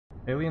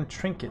Alien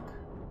trinket.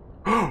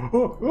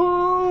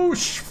 Oh,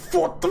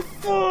 what the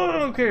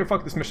fuck? Okay,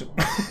 fuck this mission.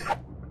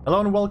 Hello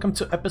and welcome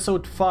to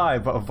episode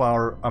 5 of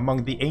our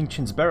Among the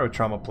Ancients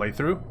Barotrauma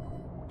playthrough.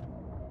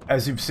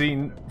 As you've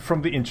seen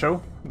from the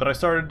intro that I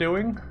started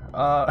doing,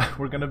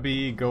 we're gonna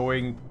be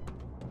going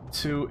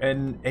to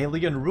an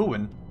alien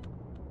ruin.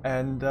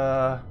 And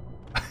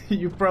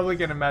you probably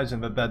can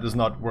imagine that that does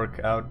not work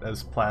out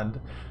as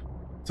planned.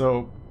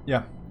 So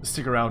yeah,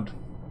 stick around.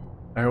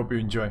 I hope you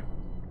enjoy.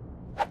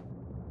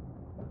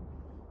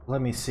 Let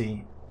me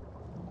see.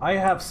 I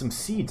have some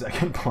seeds I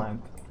can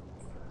plant.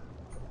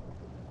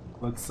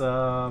 Let's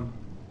toss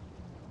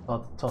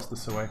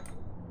this away.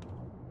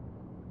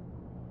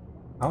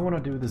 I want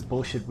to do this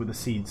bullshit with the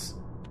seeds.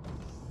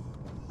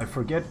 I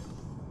forget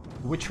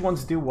which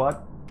ones do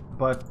what,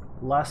 but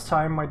last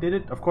time I did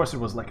it, of course it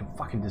was like a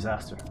fucking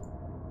disaster.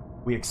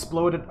 We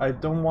exploded. I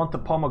don't want the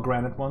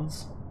pomegranate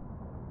ones.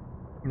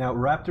 Now,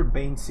 Raptor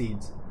Bane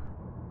seeds.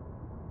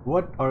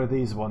 What are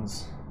these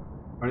ones?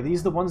 Are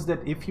these the ones that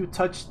if you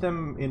touch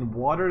them in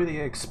water they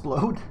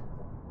explode?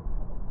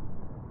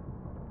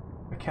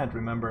 I can't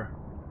remember.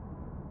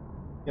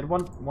 Get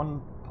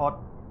one pot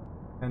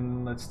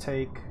and let's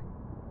take...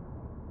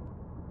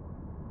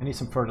 I need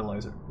some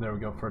fertilizer. There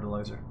we go,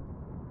 fertilizer.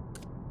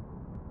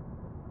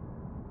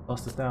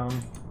 Toss this down.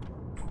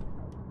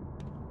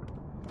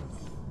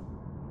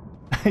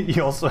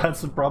 You also had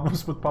some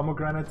problems with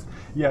pomegranates?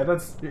 Yeah,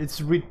 it's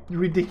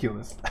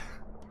ridiculous.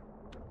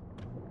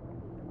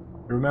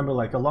 I remember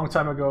like a long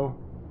time ago,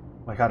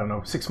 like I don't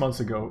know, 6 months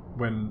ago,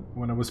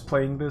 when I was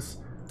playing this,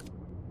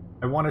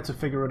 I wanted to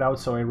figure it out,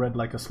 so I read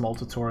like a small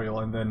tutorial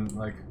and then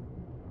like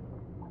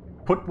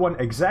put one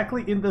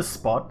exactly in this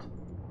spot,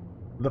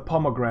 the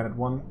pomegranate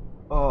one.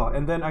 Oh,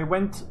 and then I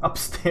went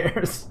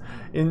upstairs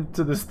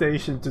into the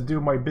station to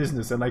do my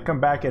business, and I come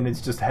back and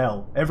it's just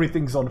hell.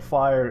 Everything's on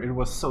fire. It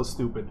was so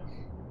stupid.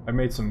 I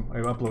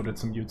uploaded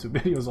some YouTube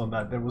videos on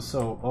that. That was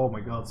so, oh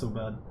my god, so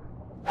bad.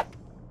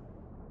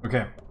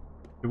 Okay.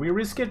 Do we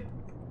risk it?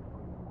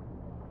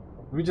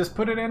 Do we just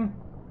put it in?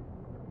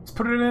 Let's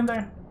put it in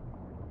there.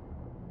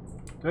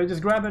 Do I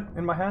just grab it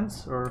in my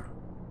hands, or...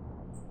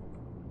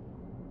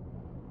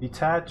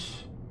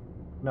 Detach?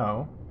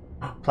 No.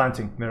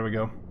 Planting, there we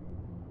go.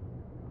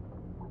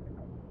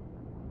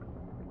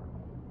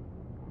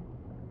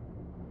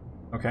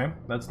 Okay,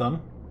 that's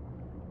done.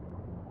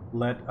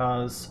 Let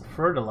us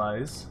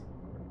fertilize.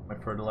 My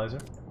fertilizer.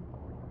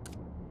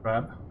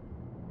 Grab.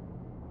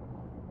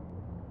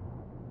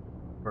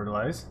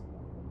 Fertilize.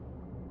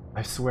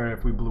 I swear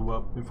if we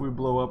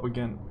blow up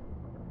again.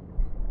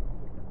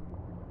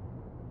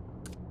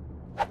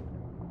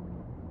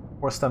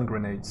 4 stun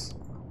grenades.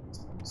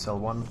 Sell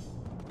 1.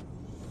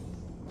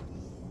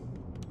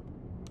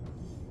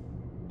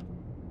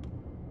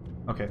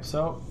 Okay,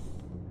 so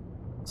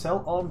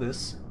sell all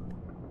this.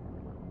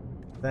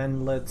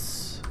 Then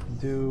let's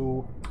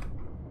do...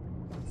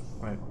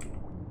 Wait.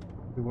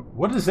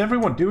 What is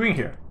everyone doing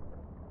here?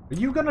 Are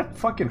you gonna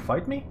fucking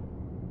fight me?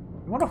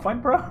 You wanna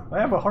fight, bro? I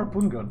have a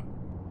harpoon gun.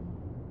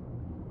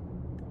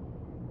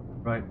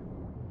 Right.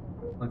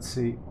 Let's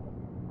see.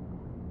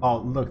 Oh,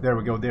 look, there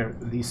we go. There,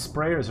 these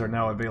sprayers are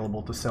now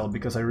available to sell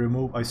because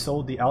I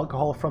sold the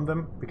alcohol from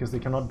them because they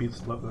cannot be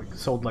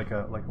sold like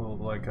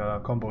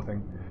a combo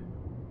thing.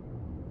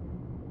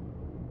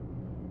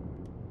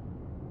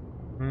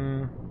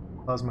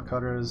 Plasma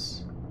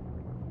cutters.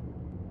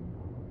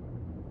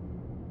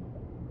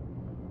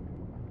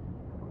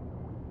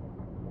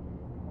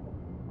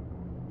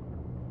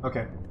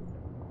 Okay.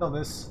 So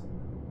this.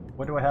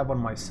 What do I have on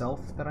myself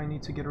that I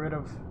need to get rid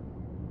of?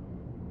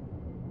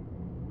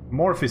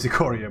 More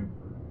physicorium.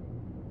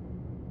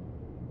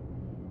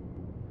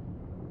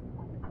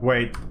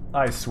 Wait,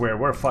 I swear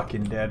we're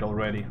fucking dead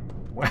already.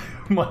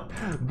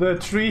 The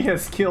tree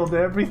has killed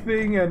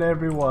everything and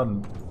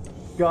everyone.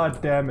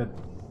 God damn it.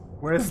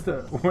 Where's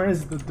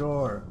the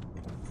door?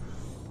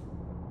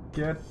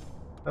 Get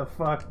the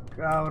fuck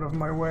out of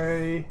my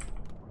way.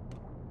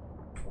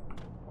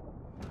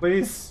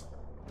 Please.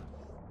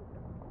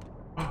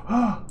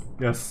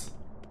 Yes.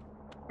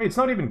 Wait, it's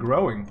not even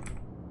growing.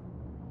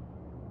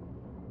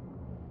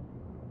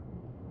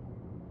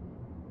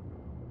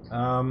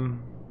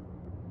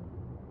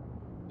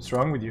 What's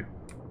wrong with you?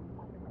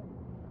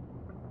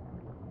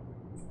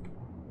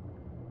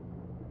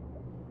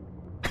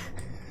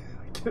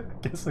 I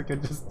guess I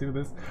can just do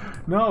this.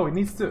 No, it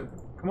needs to...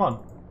 Come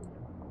on.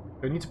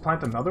 Do I need to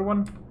plant another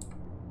one?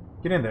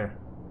 Get in there.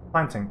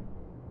 Planting.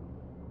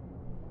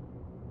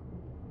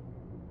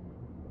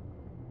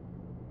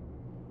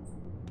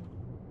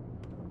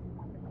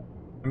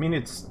 I mean,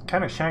 it's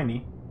kind of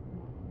shiny.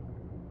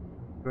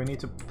 Do I need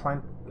to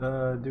plant...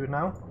 do it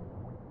now?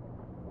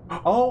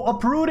 Oh,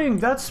 uprooting!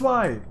 That's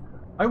why!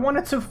 I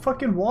wanted to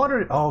fucking water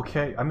it. Oh,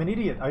 okay, I'm an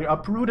idiot. I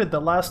uprooted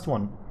the last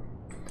one.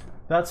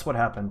 That's what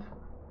happened.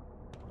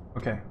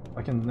 Okay,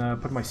 I can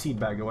put my seed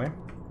bag away.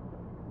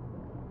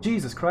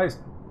 Jesus Christ.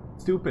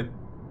 Stupid.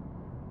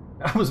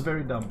 That was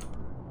very dumb.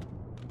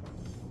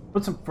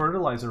 Put some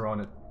fertilizer on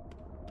it.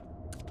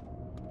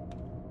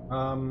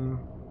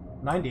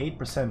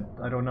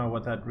 98%. I don't know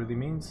what that really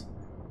means.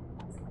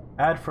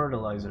 Add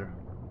fertilizer.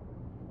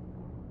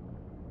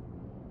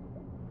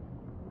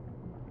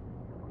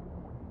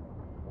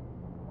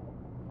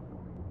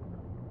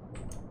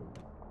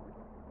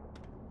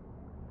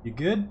 You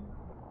good?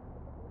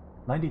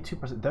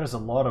 92%. There's a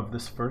lot of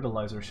this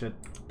fertilizer shit.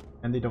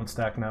 And they don't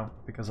stack now,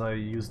 because I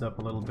used up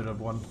a little bit of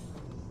one.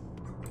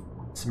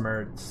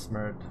 Smart.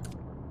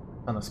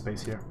 Ton of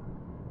space here.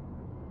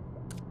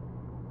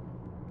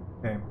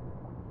 Okay.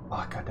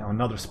 Oh, goddamn,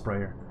 another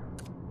sprayer.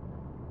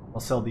 I'll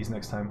sell these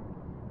next time.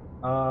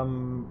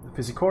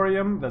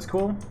 Physicorium, that's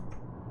cool.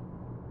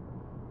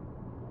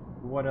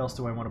 What else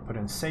do I want to put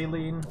in?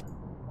 Saline.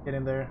 Get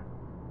in there.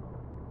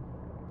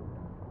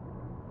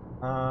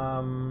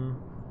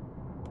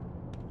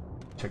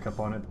 Check up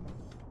on it.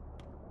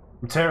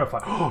 I'm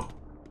terrified. Oh!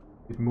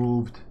 It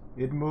moved.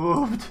 It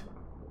moved!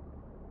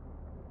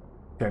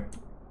 Okay.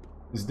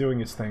 It's doing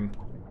its thing.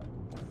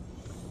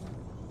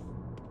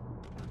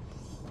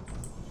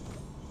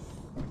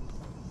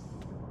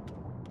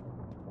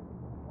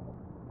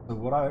 So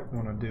what I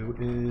want to do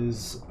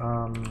is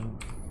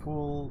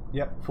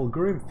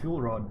fulgurium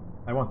fuel rod.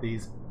 I want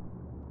these.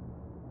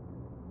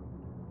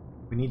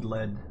 We need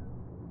lead.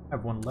 I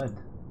have one lead.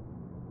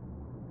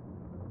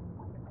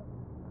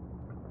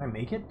 Can I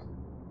make it?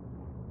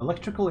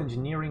 Electrical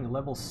engineering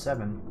level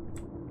 7.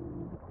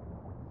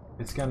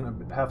 It's gonna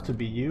have to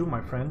be you,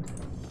 my friend.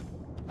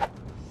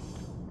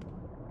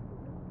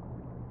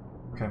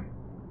 Okay.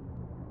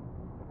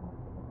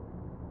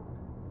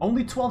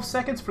 Only 12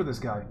 seconds for this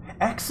guy.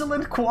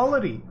 Excellent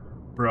quality!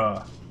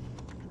 Bruh.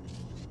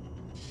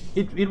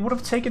 It would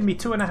have taken me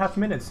 2.5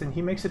 minutes, and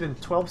he makes it in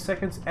 12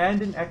 seconds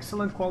and in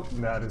excellent quality.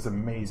 That is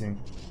amazing.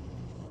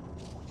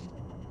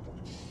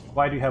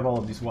 Why do you have all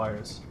of these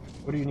wires?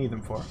 What do you need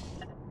them for?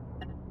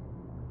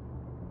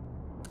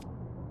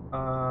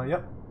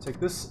 Yep. Take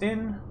this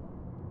in.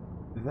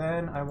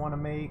 Then I want to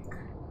make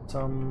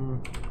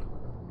some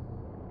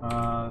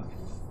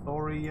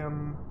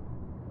thorium.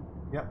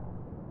 Yep.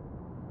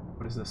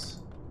 What is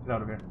this? Get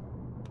out of here.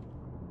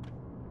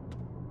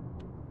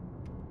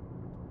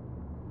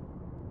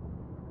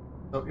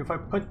 So if I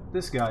put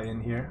this guy in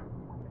here,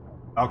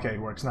 okay, it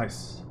works,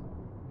 nice.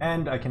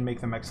 And I can make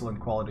them excellent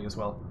quality as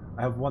well.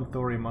 I have one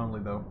thorium only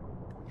though.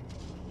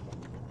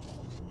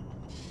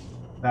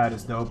 That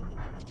is dope.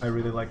 I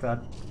really like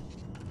that.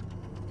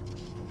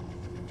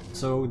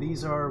 So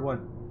these are what,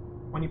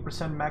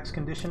 20% max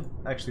condition?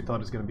 I actually thought it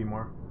was gonna be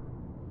more.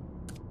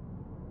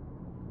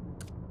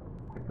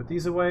 Okay, put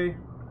these away.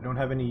 I don't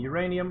have any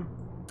uranium.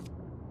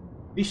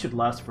 These should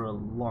last for a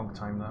long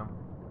time now.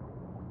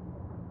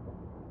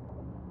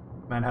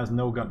 Man has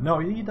no gun. No,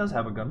 he does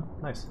have a gun.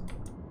 Nice.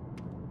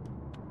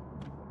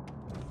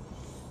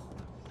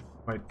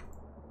 Wait.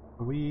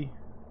 Are we...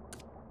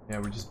 Yeah,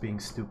 we're just being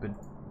stupid.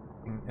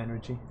 In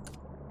energy.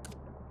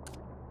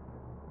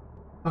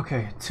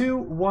 Okay, 2,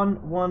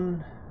 1,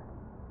 1,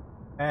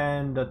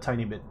 and a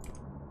tiny bit.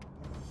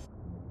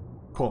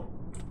 Cool.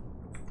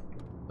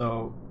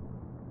 So,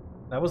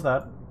 that was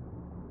that.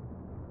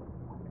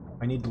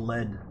 I need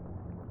lead.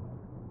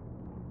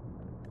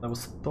 That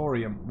was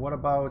thorium. What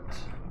about...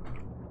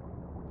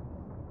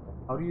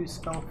 How do you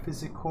spell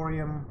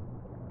physicorium?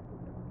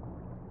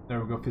 There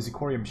we go,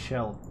 physicorium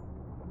shell.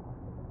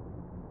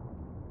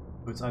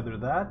 So it's either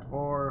that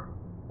or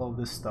all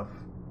this stuff.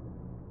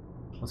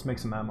 Let's make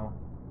some ammo.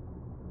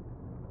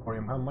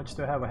 Thorium, how much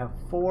do I have? I have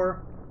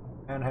 4,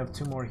 and I have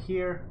 2 more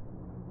here.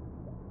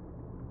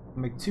 I'll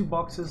make 2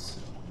 boxes.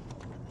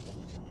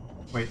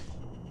 Wait.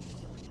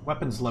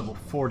 Weapons level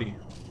 40.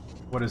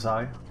 What is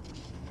I?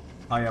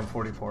 I am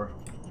 44.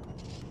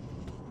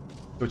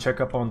 Go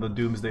check up on the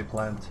Doomsday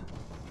plant.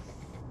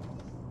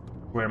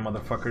 Where,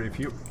 motherfucker, if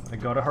you... I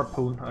got a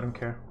harpoon, I don't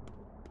care.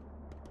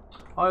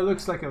 Oh, it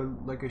looks like a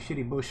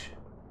shitty bush.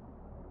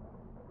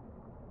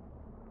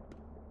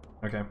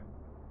 Okay.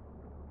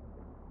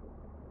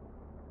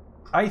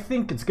 I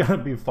think it's gonna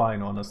be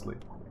fine, honestly.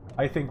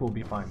 I think we'll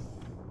be fine.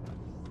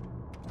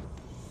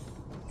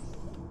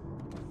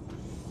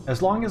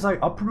 As long as I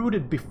uproot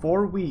it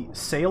before we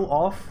sail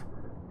off,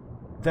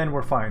 then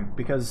we're fine.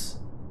 Because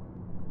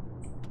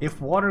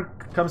if water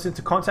comes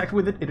into contact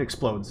with it, it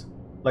explodes.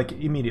 Like,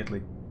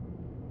 immediately.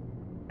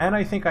 And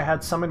I think I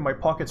had some in my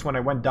pockets when I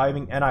went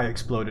diving and I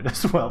exploded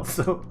as well.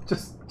 So,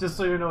 just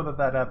so you know that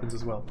that happens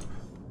as well.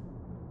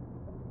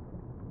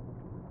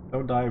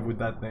 Don't dive with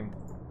that thing.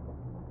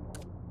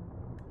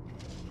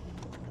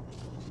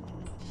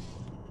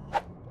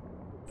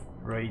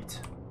 Great.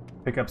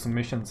 Pick up some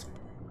missions.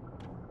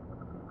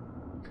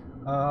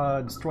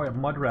 Destroy a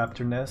mud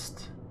raptor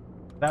nest.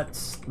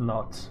 That's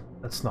not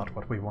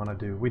what we want to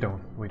do. We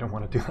don't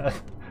want to do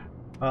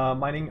that.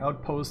 Mining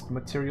outpost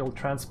material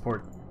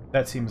transport.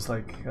 That seems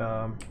like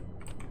a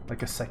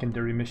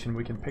secondary mission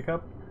we can pick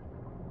up.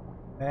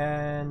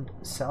 And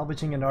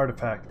salvaging an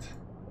artifact.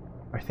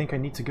 I think I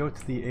need to go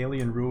to the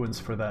alien ruins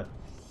for that.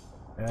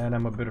 And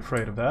I'm a bit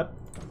afraid of that.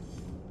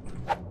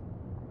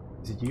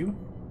 Is it you?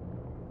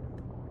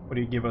 What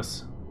do you give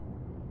us?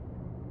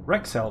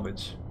 Wreck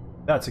salvage.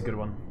 That's a good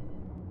one.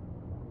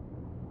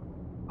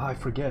 I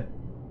forget.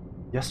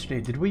 Yesterday,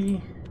 did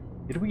we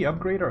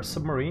upgrade our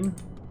submarine?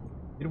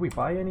 Did we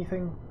buy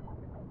anything?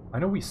 I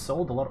know we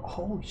sold a lot of—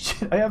 holy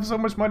shit, I have so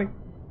much money!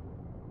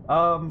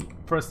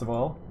 First of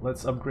all,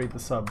 let's upgrade the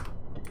sub.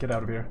 Get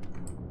out of here.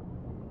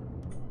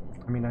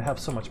 I mean, I have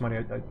so much money,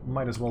 I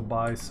might as well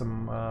buy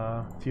some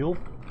fuel.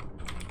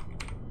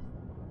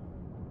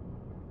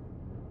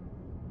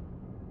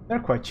 They're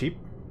quite cheap.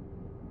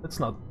 It's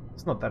not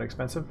that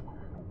expensive.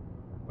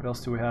 What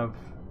else do we have?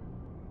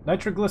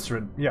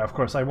 Nitroglycerin. Yeah, of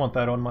course, I want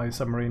that on my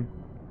submarine.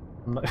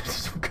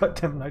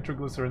 Goddamn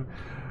nitroglycerin.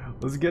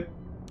 Let's get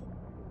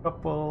a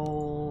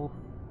couple...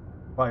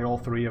 buy all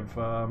 3 of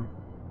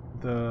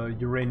the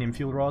uranium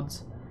fuel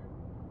rods.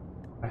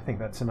 I think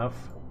that's enough.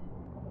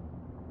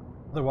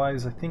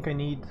 Otherwise, I think I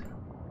need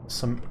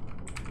some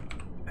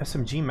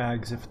SMG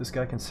mags if this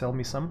guy can sell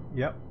me some.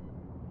 Yep.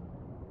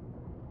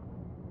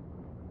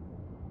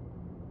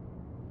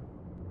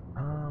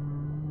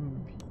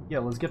 Yeah,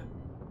 let's get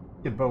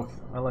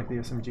both. I like the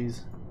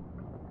SMGs.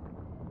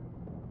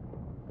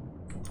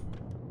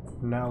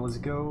 Now let's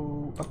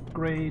go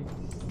upgrade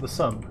the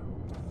sub.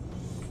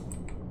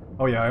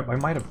 Oh yeah, I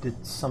might have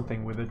did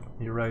something with it,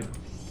 you're right.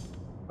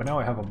 But now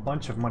I have a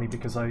bunch of money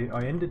because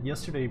I ended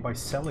yesterday by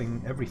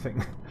selling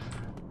everything.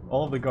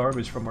 All of the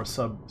garbage from our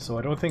sub, so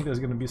I don't think there's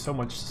gonna be so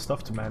much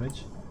stuff to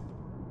manage.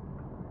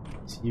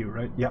 It's you,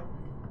 right? Yep.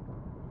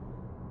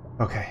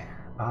 Okay.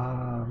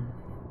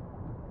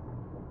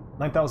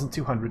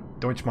 9,200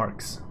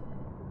 Deutschmarks.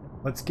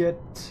 Let's get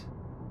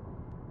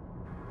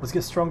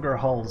stronger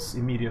hulls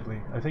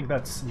immediately. I think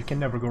that's— you can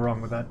never go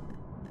wrong with that.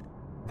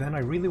 Then I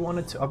really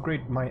wanted to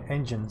upgrade my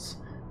engines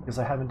because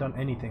I haven't done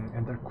anything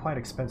and they're quite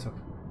expensive.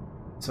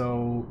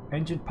 So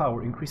engine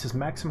power increases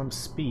maximum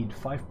speed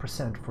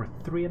 5% for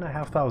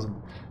 3,500.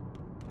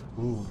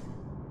 Ooh.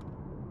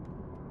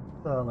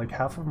 Like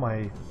half of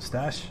my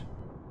stash.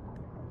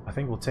 I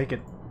think we'll take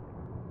it.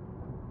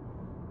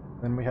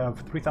 Then we have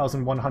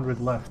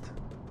 3,100 left.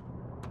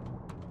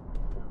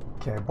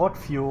 Okay, I bought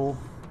fuel.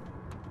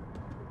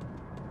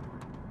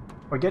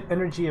 If I get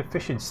energy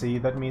efficiency,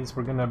 that means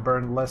we're gonna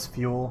burn less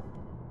fuel.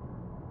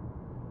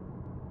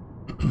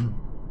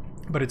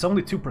 But it's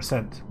only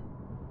 2%.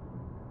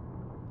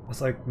 It's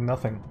like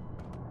nothing.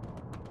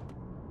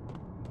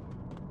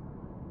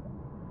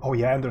 Oh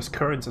yeah, and there's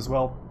currents as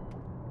well.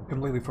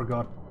 Completely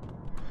forgot.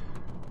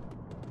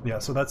 Yeah,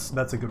 so that's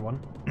a good one.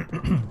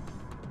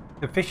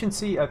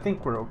 Efficiency, I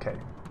think we're okay.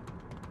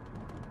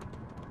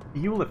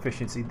 Fuel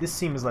efficiency, this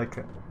seems like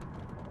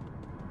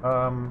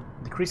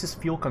decreases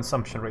fuel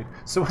consumption rate.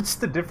 So what's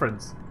the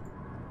difference?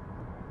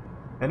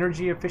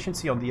 Energy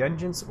efficiency on the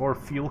engines or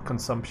fuel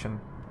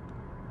consumption?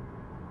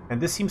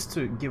 And this seems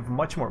to give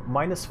much more,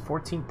 minus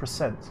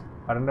 14%.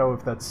 I don't know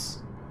if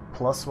that's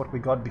plus what we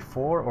got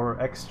before or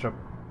extra,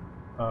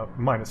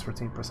 minus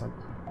 14%.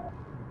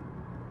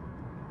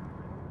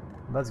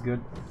 That's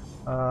good.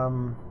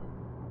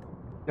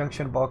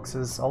 Junction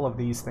boxes, all of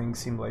these things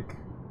seem like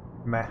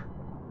meh.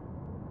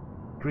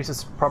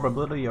 Increases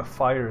probability of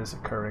fires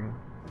occurring.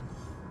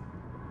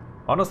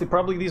 Honestly,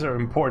 probably these are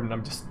important. I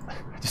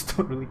just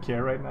don't really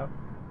care right now.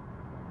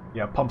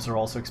 Yeah, pumps are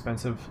also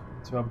expensive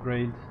to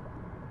upgrade.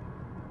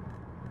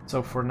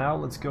 So for now,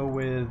 let's go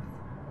with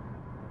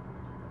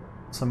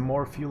some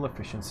more fuel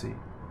efficiency.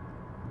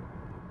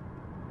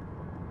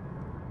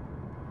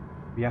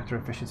 Reactor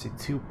efficiency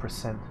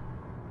 2%.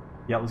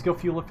 Yeah, let's go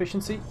fuel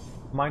efficiency.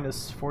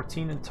 Minus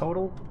 14 in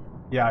total.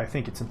 Yeah, I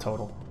think it's in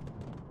total.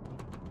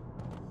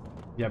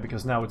 Yeah,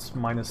 because now it's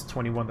minus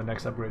 21 the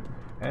next upgrade.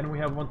 And we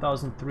have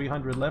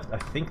 1,300 left. I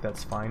think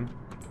that's fine.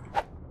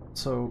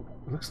 So,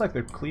 it looks like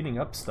they're cleaning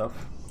up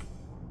stuff.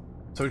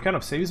 So it kind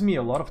of saves me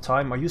a lot of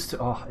time. I used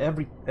to,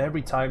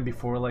 every time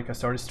before like I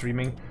started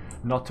streaming,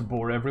 not to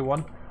bore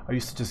everyone, I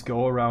used to just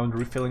go around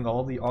refilling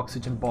all of the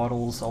oxygen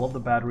bottles, all of the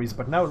batteries,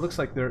 but now it looks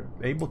like they're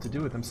able to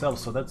do it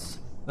themselves, so that's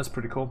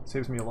pretty cool.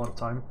 Saves me a lot of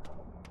time.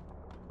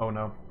 Oh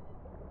no.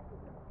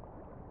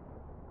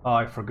 Oh,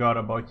 I forgot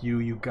about you,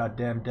 you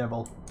goddamn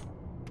devil.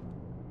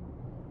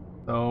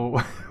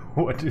 So,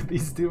 what do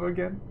these do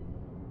again?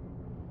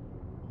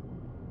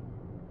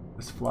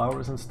 There's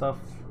flowers and stuff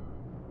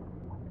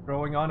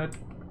growing on it.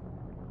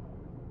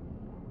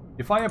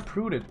 If I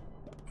uproot it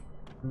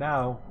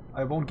now,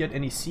 I won't get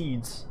any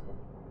seeds.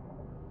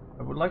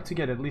 I would like to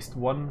get at least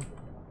one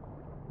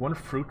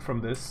fruit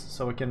from this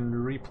so I can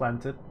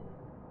replant it.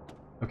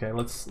 Okay,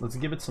 let's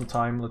give it some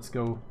time. Let's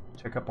go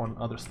check up on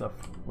other stuff.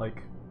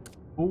 Like,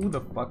 who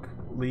the fuck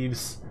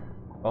leaves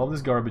all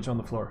this garbage on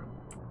the floor?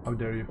 How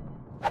dare you?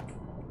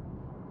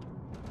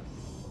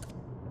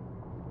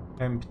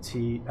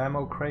 Empty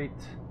ammo crate.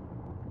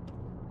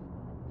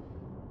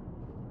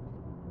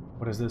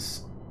 What is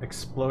this?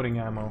 Exploding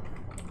ammo.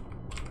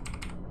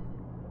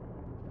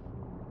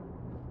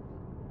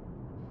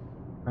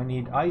 I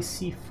need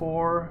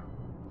IC4.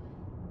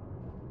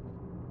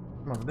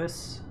 Some of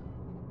this.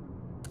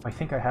 I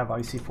think I have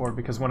IC4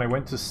 because when I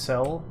went to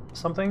sell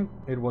something,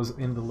 it was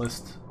in the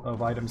list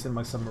of items in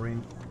my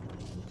submarine.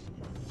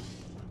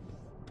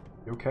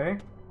 You okay?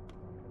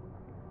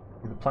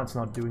 The plant's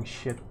not doing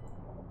shit.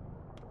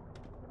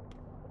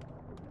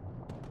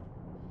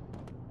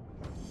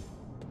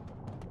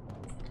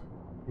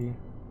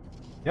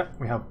 Yep,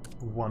 we have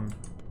one.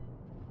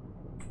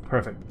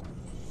 Perfect.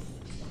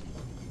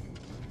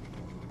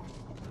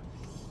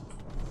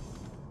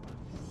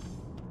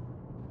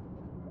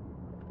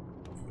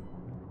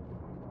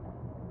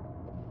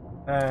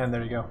 And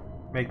there you go.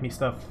 Make me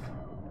stuff.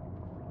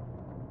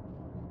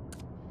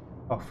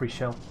 Oh, free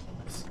shell.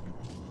 Nice.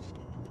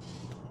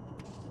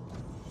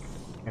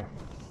 Okay.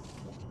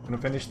 I'm gonna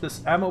finish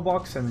this ammo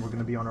box and we're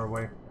gonna be on our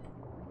way.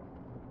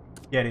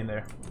 Get in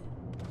there.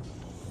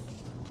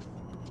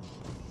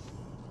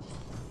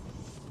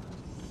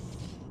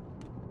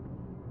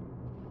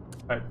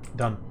 Alright,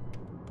 done.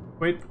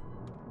 Wait.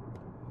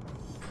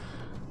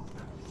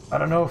 I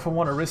don't know if I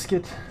want to risk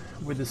it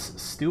with this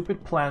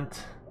stupid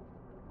plant.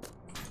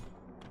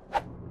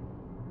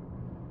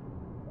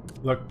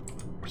 Look,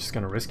 we're just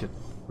gonna risk it.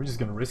 We're just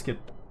gonna risk it.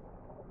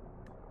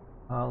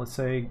 Let's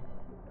say...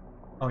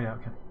 Oh yeah,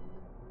 okay.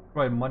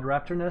 Right, mud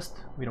raptor nest.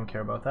 We don't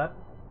care about that.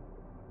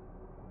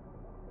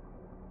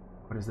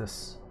 What is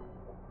this?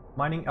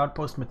 Mining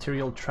outpost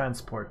material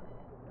transport.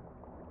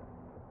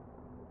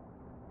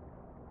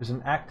 There's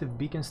an active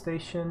beacon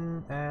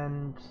station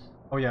and...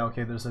 Oh yeah,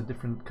 okay, there's a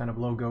different kind of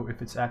logo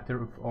if it's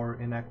active or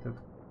inactive.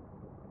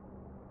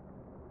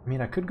 I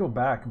mean, I could go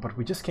back, but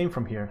we just came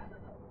from here.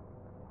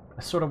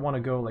 I sort of want to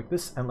go like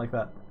this and like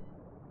that.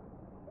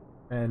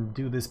 And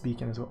do this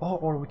beacon as well. Oh,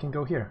 or we can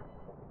go here.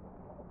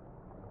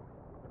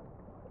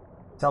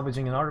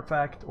 Salvaging an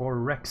artifact or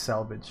wreck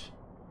salvage.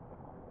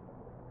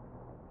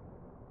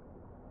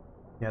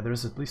 Yeah,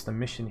 there's at least a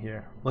mission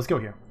here. Let's go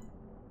here.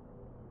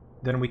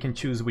 Then we can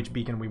choose which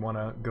beacon we want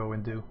to go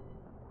and do.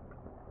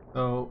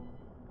 So,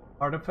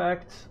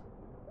 artifact.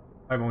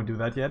 I won't do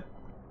that yet.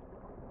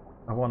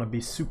 I want to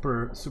be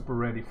super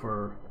ready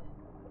for...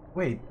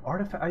 Wait,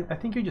 artifact... I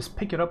think you just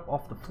pick it up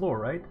off the floor,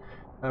 right?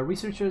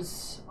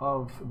 Researchers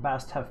of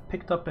BAST have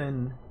picked up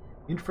an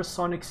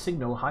infrasonic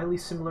signal highly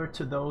similar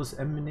to those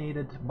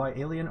emanated by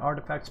alien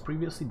artifacts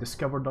previously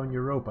discovered on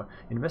Europa.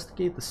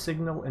 Investigate the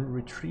signal and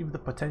retrieve the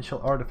potential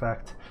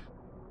artifact.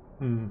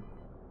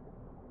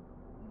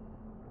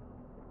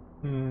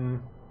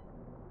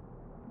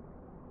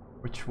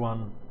 Which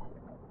one?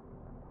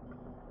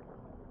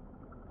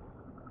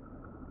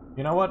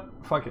 You know what?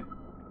 Fuck it.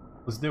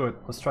 Let's do it.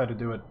 Let's try to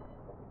do it.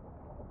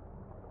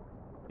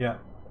 Yeah.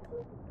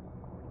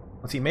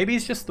 Let's see, maybe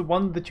it's just the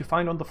one that you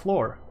find on the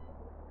floor.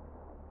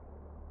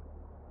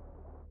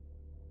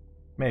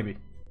 Maybe.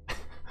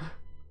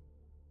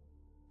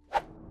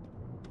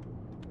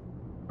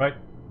 Right.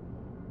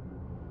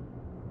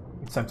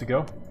 It's time to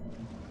go.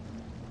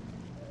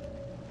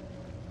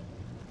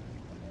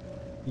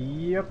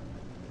 Yep.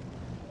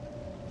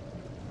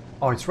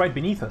 Oh, it's right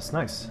beneath us.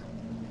 Nice.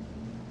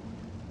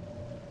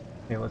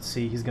 Okay, let's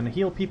see. He's gonna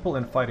heal people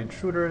and fight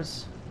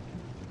intruders.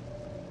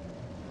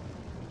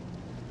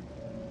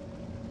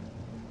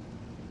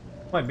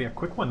 Might be a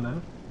quick one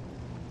then.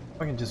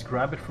 I can just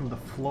grab it from the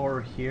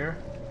floor here.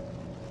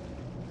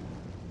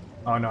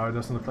 Oh no, it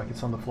doesn't look like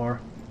it's on the floor.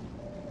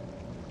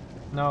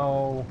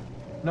 No.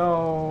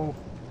 No.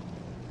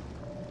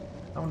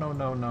 No, no,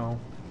 no, no.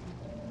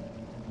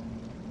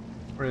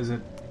 Where is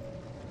it?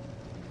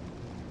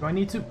 Do I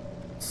need to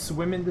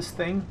swim in this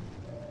thing?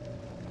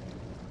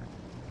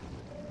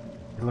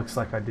 It looks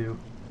like I do.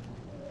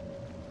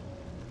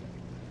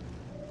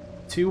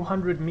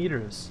 200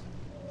 meters.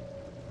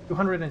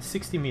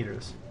 260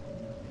 meters.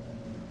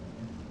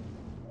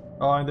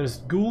 Oh, and there's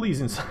ghoulies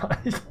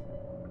inside.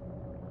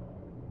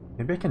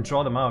 Maybe I can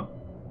draw them out.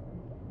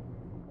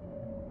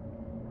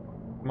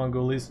 Come on,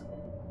 ghoulies.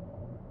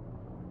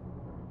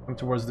 Come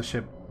towards the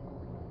ship.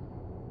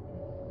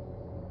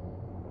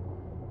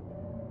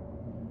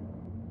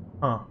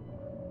 Huh.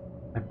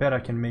 I bet I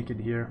can make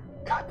it here.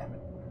 God damn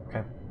it.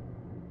 Okay.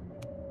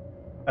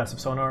 Passive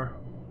sonar.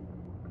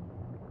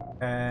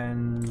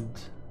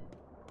 And...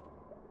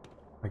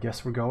 I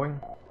guess we're going.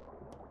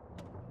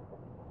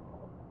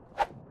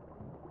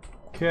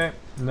 Okay,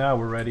 now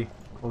we're ready.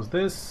 Close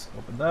this,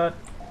 open that,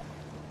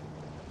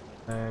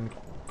 and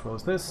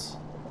close this.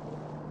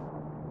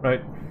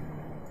 Right,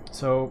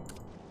 so...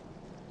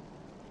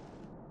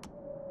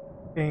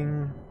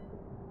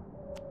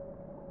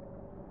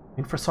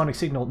 Infrasonic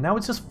signal. Now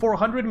it's just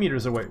 400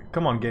 meters away.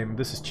 Come on, game,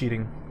 this is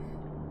cheating.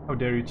 How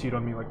dare you cheat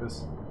on me like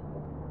this?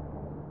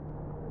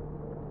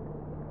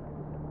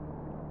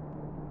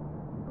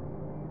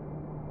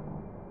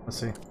 Let's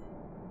see.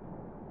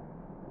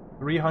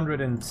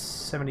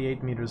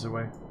 378 meters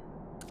away.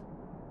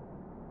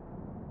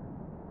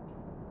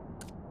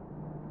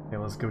 Okay,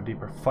 let's go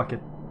deeper. Fuck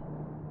it.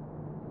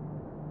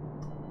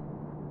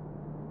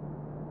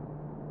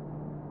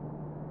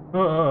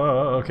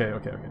 Oh, okay.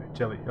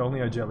 Jelly.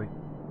 Only a jelly.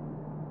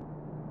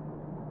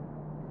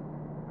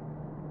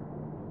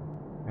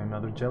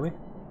 Another jelly.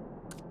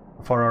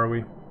 How far are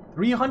we?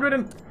 300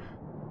 and...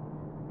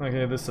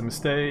 Okay, this is a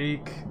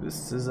mistake.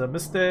 This is a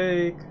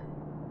mistake.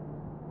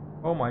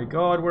 Oh my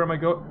god, where am I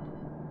going?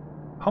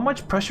 How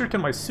much pressure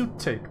can my suit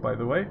take, by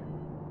the way?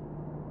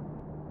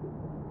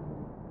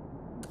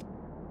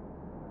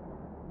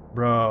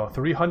 Bro,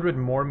 300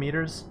 more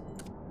meters?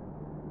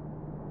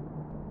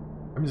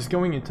 I'm just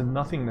going into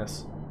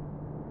nothingness.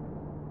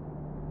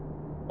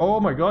 Oh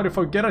my god, if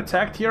I get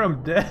attacked here,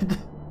 I'm dead.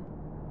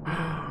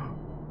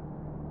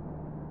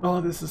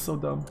 Oh, this is so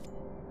dumb.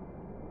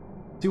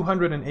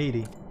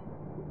 280.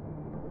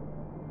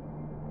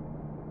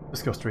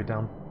 Let's go straight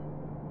down.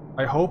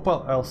 I hope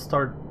I'll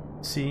start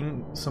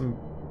seeing some...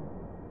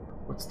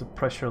 What's the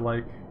pressure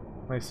like?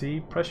 Can I see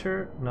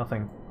pressure?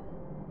 Nothing.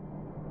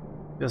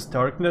 Just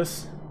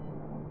darkness.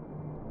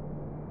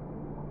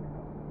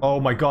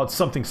 Oh my god,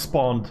 something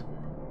spawned.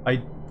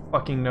 I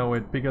fucking know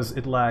it because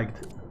it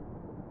lagged.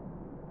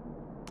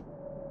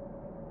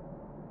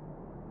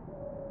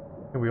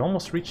 Okay, we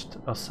almost reached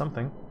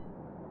something.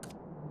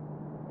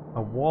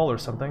 A wall or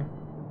something.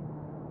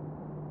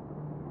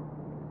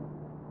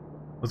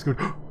 Let's go.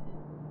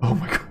 Oh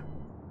my god.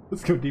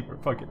 Let's go deeper.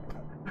 Fuck it.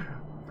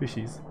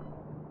 Fishies.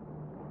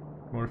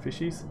 More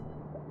fishies.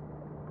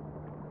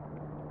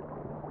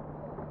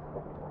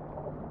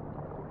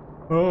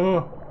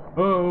 Oh,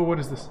 oh, what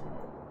is this?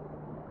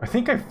 I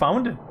think I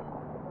found it.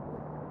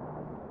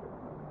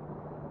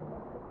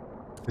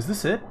 Is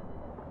this it?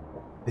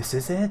 This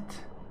is it?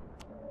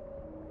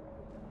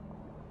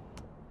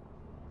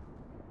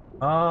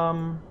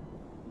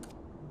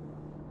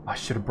 I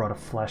should have brought a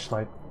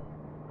flashlight.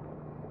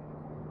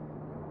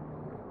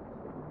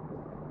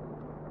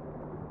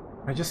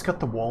 I just got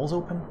the walls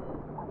open.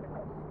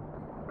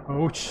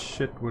 Oh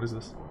shit, what is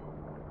this?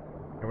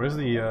 Where's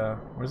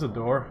the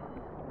door?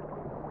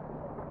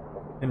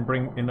 Didn't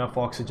bring enough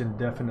oxygen,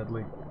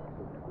 definitely.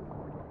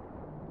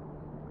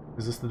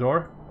 Is this the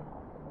door?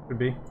 Could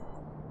be.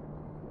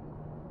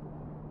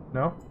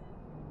 No?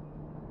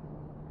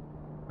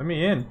 Let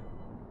me in.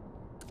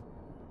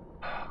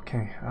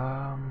 Okay,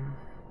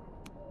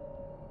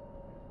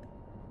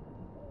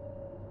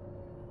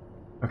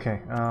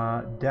 okay,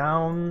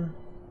 down...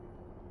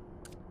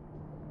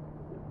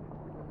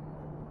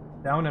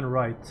 Down and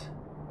right.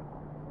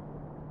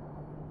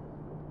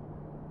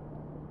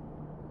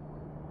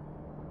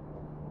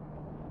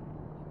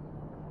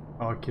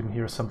 Oh, I can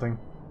hear something.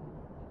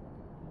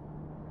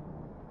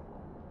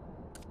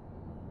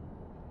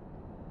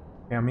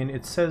 Yeah, I mean,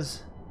 it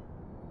says...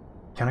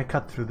 Can I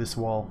cut through this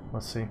wall?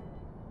 Let's see.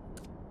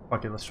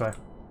 Okay, let's try.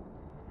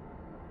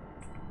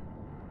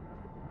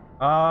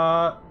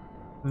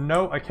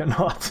 No, I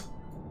cannot.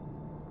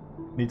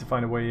 Need to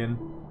find a way in.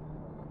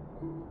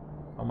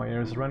 Oh, my air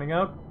is running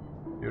out.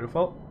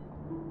 Beautiful.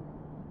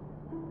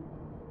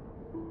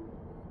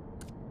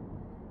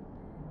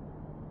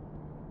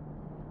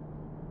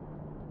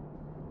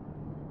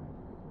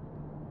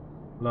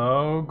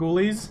 Hello,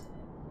 ghoulies?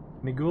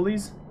 Any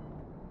ghoulies?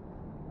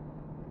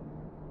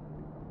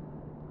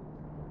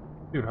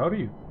 Dude, how do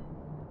you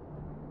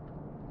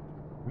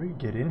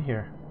get in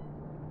here?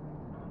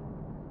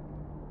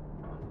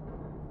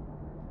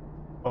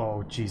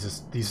 Oh,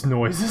 Jesus, these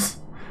noises.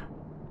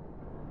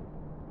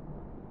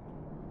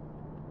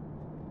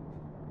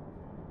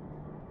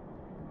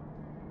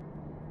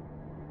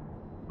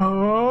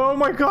 Oh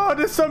my god,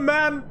 it's a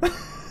man!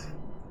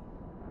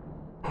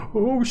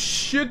 Oh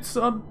shit,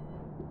 son.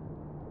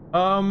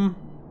 Hello?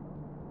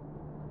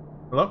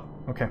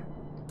 Okay.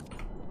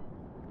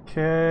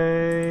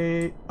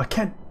 Okay. I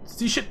can't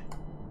see shit.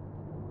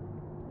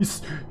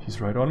 He's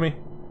right on me.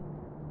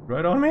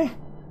 Right on me?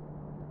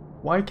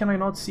 Why can I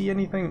not see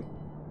anything?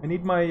 I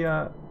need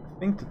my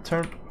thing to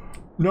turn.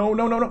 No,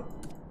 no, no, no.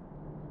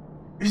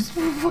 He's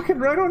fucking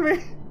right on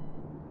me.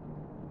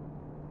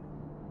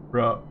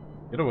 Bro,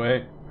 get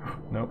away.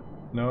 No,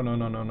 no, no,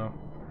 no, no, no.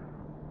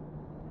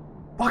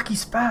 Fuck,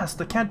 he's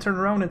fast. I can't turn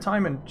around in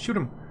time and shoot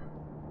him.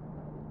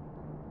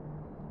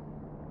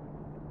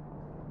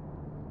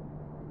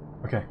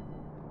 Okay.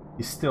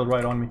 He's still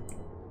right on me.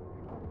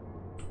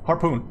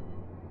 Harpoon.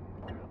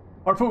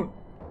 Harpoon.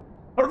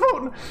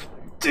 Harpoon!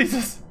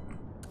 Jesus!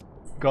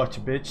 Gotcha,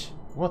 bitch.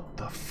 What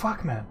the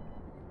fuck, man?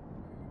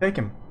 Take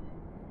him.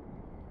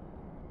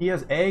 He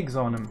has eggs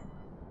on him.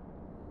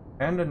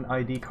 And an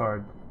ID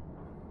card.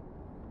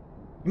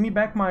 Give me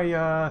back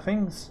my,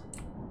 things.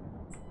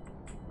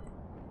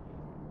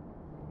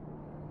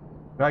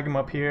 Drag him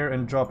up here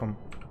and drop him.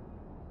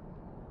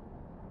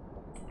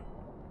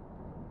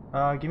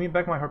 Give me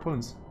back my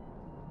harpoons.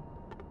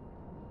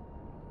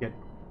 Get.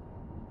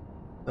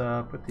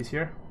 Put these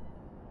here.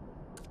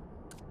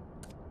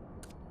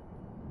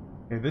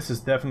 Okay, this is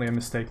definitely a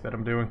mistake that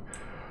I'm doing.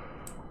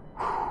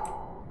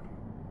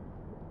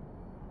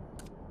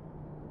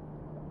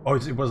 Oh,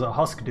 it was a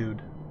husk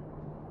dude.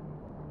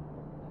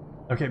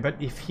 Okay,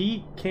 but if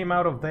he came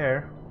out of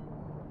there,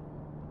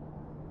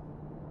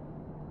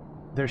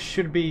 there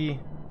should be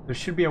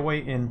a way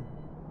in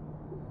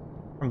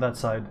from that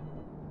side.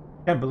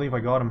 Can't believe I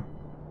got him.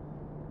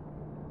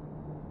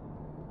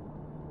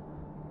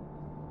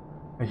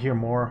 I hear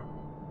more.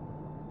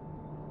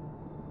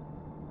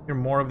 Hear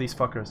more of these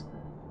fuckers.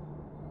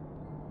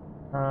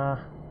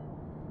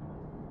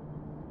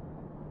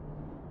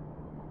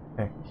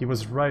 Okay, he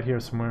was right here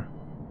somewhere.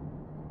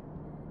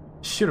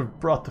 Should have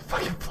brought the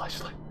fucking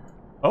flashlight.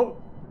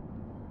 Oh!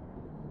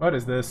 What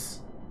is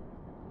this?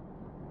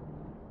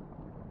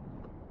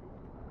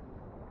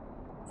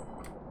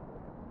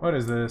 What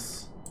is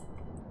this?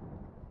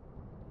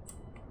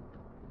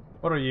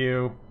 What are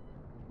you?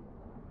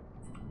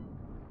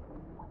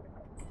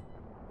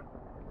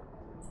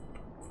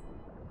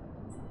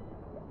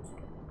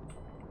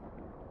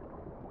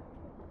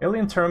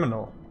 Alien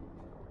terminal.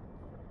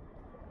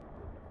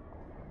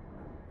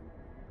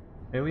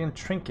 Alien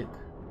trinket.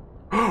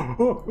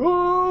 What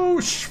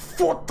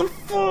the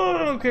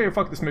fuck? Okay,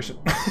 fuck this mission.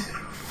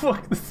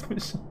 Fuck this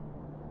mission.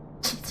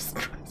 Jesus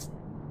Christ.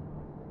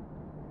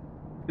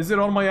 Is it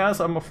on my ass?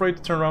 I'm afraid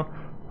to turn around.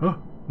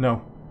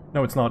 No.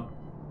 No, it's not.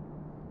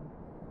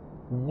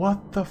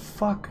 What the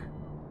fuck?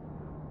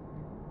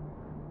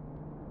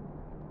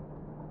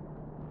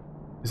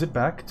 Is it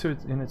back to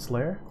in its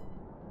lair?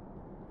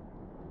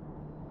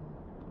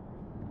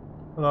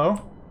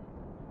 Hello?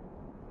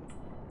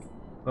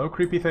 Hello,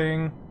 creepy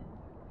thing.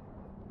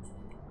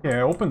 Yeah,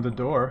 I opened the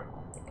door.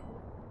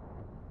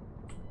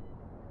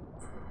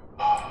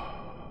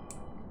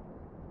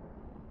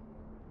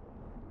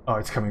 Oh,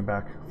 it's coming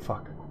back.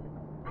 Fuck.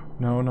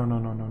 No, no, no,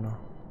 no, no, no.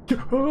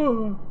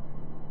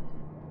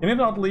 Can it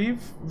not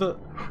leave the...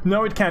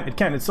 No, it can't. It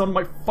can't. It's on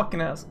my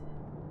fucking ass.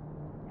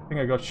 I think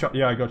I got shot.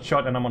 Yeah, I got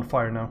shot and I'm on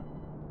fire now.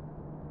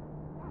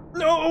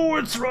 No,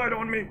 it's right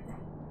on me.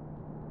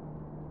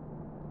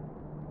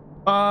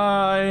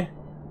 Bye.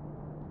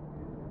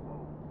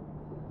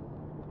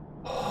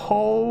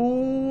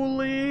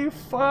 Holy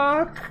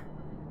fuck.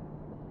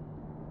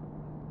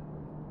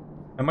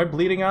 Am I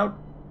bleeding out?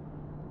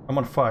 I'm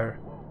on fire.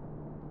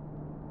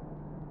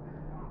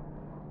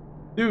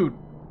 Dude.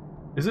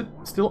 Is it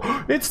still?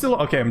 It's still.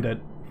 Okay, I'm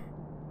dead.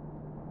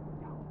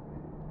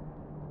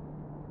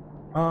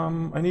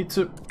 I need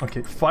to.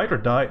 Okay, fight or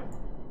die.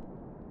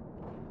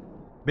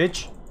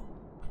 Bitch.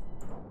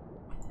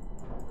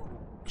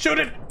 Shoot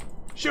it!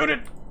 Shoot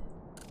it!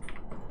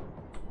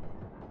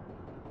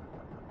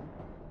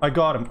 I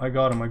got him, I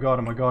got him, I got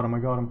him, I got him, I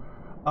got him.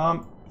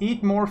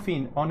 Eat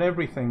morphine on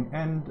everything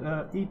and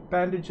eat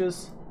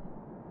bandages.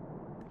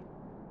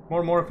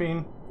 More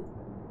morphine.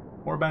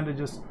 More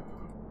bandages.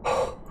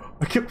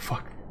 I can't.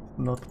 Fuck.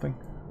 Not the thing.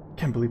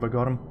 Can't believe I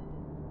got him.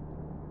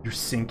 You're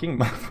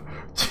sinking?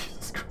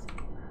 Jesus Christ.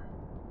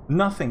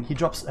 Nothing. He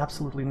drops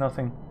absolutely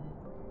nothing.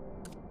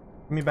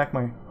 Give me back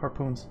my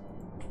harpoons.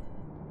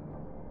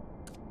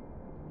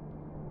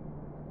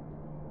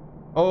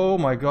 Oh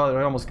my god,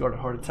 I almost got a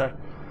heart attack.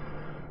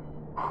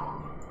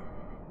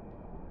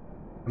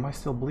 Am I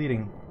still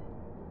bleeding?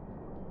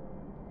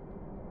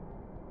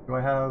 Do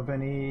I have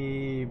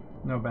any...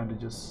 No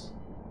bandages.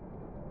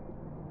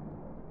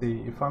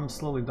 See if I'm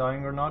slowly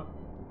dying or not.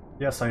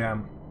 Yes, I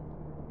am.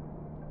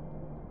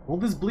 Will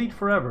this bleed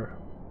forever?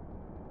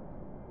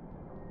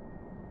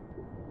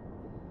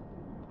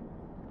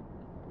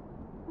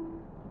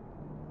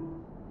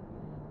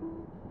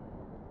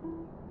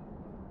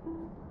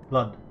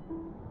 Blood.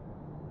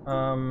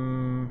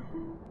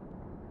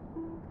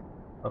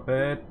 Up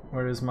it.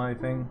 Where is my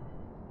thing?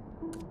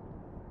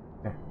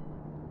 Okay.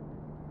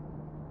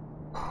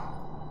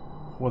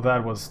 Well,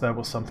 that was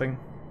something.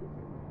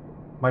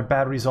 My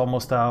battery's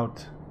almost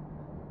out.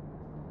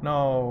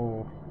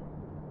 No.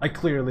 I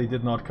clearly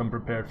did not come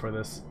prepared for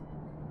this.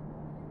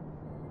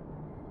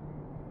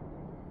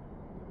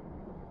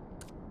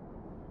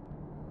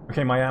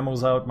 Okay, my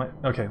ammo's out.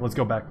 Okay, let's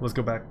go back. Let's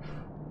go back.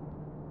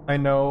 I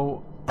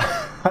know.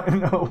 I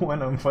know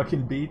when I'm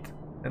fucking beat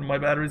and my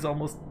battery's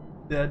almost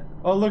dead.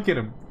 Oh, look at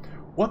him.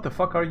 What the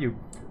fuck are you?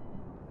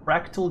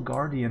 Fractal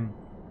Guardian.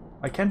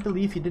 I can't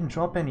believe he didn't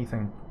drop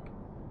anything.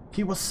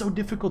 He was so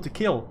difficult to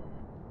kill.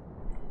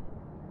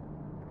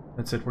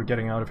 That's it, we're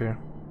getting out of here.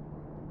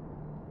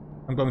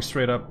 I'm going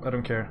straight up, I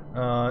don't care.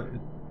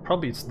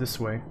 Probably it's this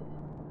way.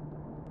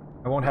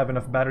 I won't have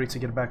enough battery to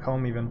get back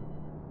home even.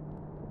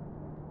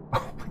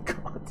 Oh my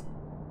god.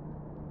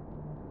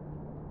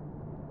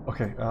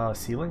 Okay,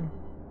 ceiling?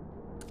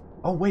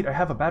 Oh wait, I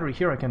have a battery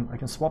here, I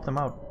can swap them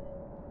out.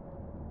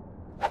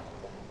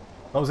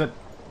 Close it.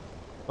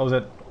 Close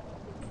it.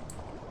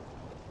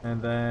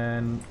 And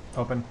then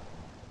open.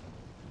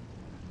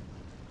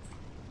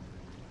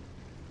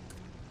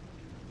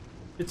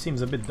 It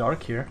seems a bit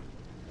dark here.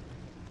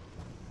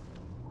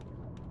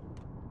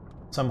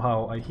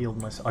 Somehow I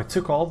healed myself. I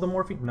took all of the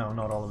morphine? No,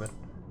 not all of it.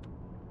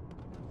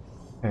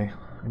 Okay,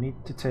 I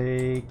need to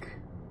take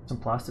some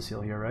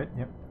plasticine here, right?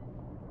 Yep.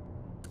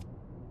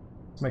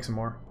 Let's make some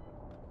more.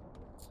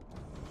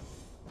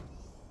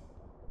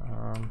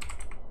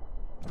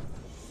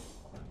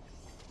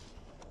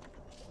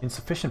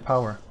 Insufficient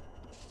power.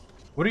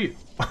 What are you...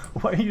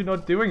 Why are you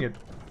not doing it?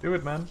 Do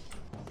it, man.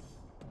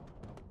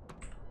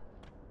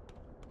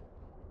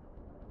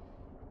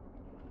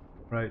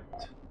 Right.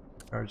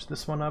 Charge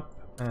this one up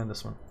and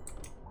this one.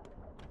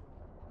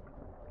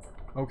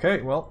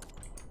 Okay, well,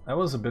 that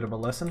was a bit of a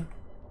lesson.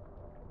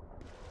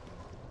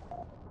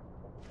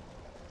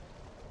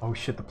 Oh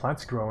shit, the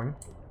plant's growing.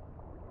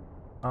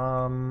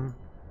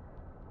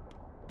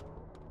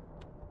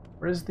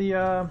 Where's the,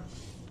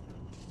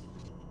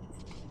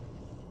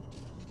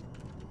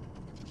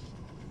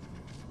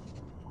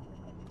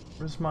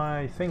 Where's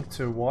my thing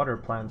to water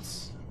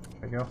plants?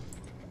 There we go.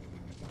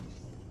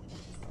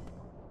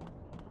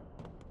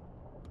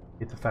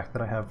 hate the fact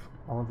that I have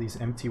all of these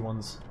empty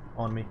ones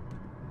on me.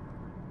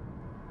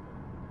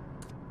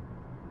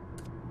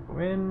 Go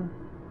in.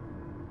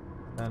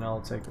 And I'll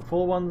take the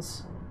full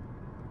ones.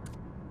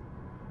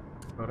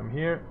 Put them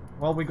here.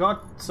 Well, we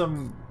got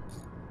some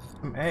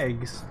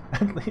eggs,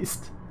 at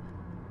least.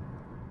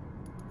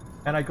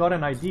 And I got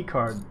an ID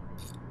card,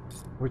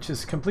 which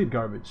is complete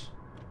garbage.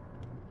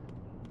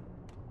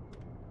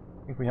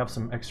 I think we have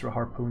some extra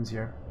harpoons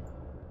here.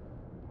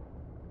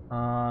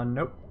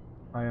 Nope.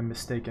 I am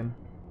mistaken.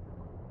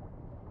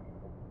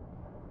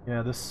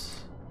 Yeah,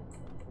 this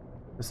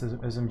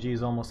SMG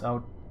is almost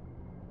out.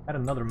 I had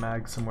another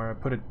mag somewhere. I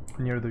put it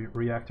near the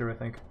reactor, I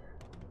think.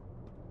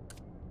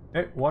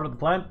 Okay, water the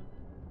plant.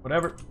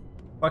 Whatever.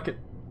 Fuck it.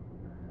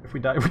 If we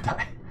die, we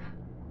die.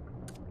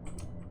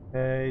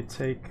 Okay,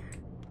 take...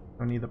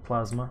 Don't need the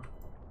plasma.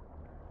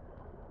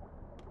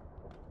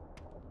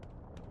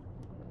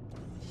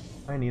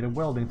 I need a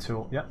welding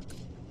tool. Yeah.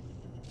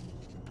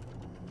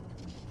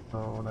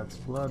 Oh, that's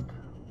blood.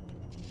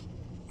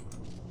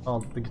 Oh,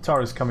 the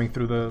guitar is coming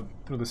through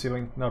the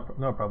ceiling. No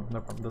problem. No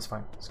problem. That's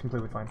fine. It's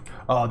completely fine.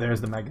 Oh,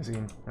 there's the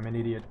magazine. I'm an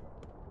idiot.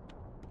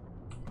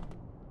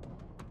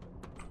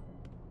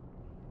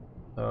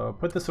 So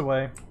put this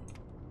away.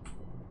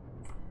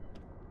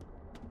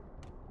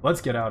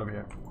 Let's get out of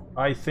here.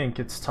 I think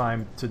it's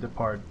time to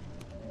depart.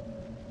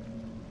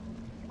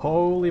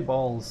 Holy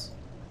balls.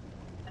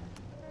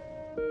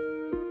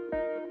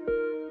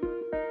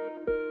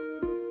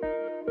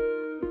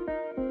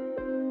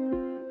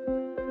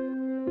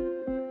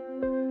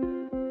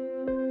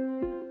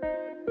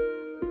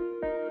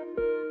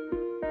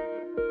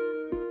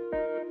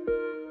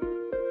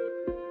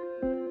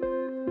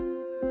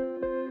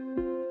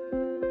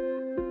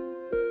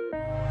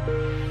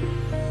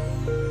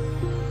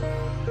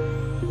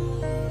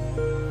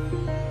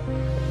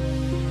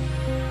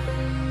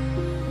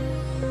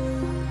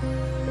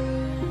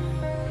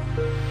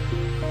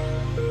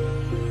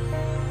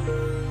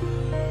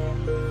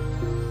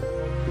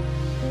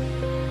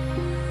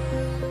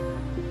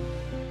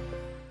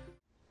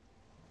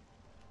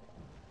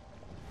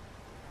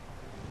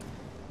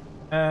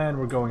 And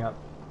we're going up.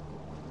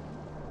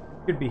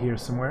 Could be here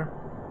somewhere.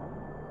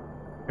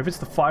 If it's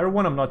the fire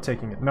one, I'm not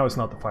taking it. No, it's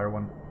not the fire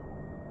one.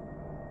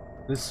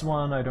 This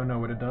one, I don't know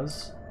what it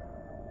does.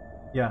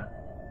 Yeah.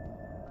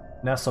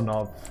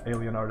 Nasonov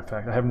alien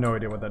artifact. I have no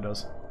idea what that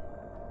does.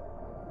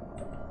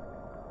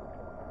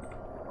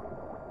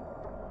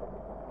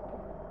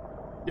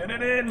 Get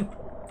it in!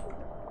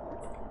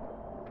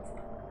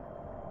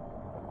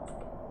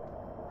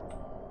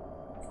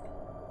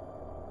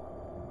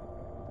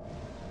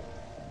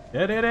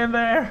 Get it in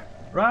there!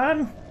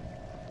 Run!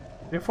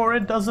 Before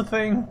it does a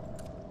thing!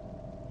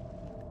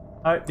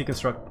 Alright,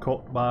 deconstruct. Cool.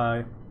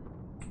 Bye.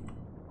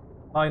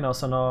 Bye,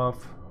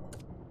 Nasonov.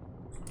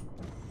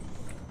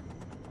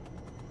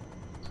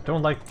 I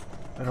don't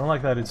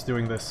like that it's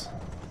doing this.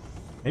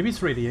 Maybe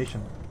it's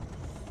radiation.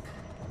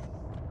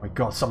 Oh my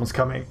god, someone's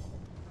coming!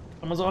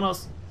 Someone's on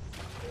us!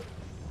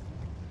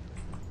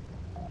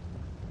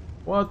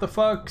 What the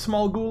fuck,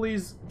 small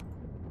ghoulies?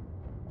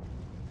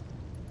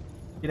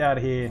 Get out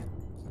of here.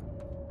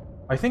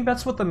 I think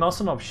that's what the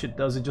Nasonov shit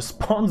does, it just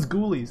spawns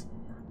ghoulies.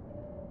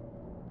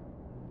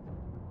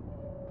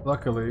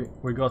 Luckily,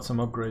 we got some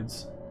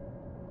upgrades.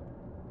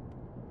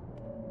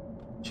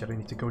 Shit, I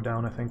need to go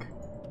down, I think.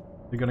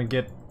 They're gonna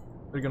get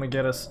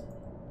us.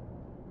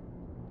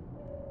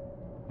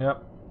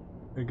 Yep.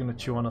 They're gonna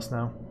chew on us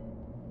now.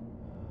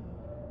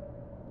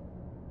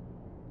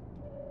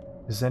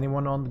 Is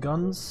anyone on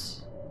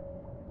guns?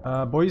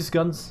 Boys,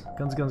 guns.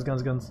 Guns.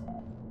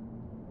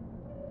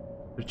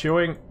 They're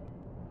chewing.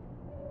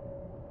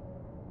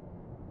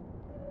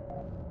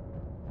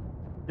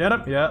 Get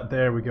him! Yeah,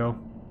 there we go.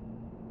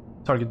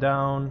 Target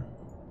down.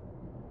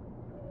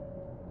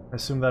 I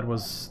assume that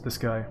was this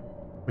guy.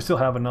 We still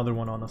have another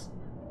one on us.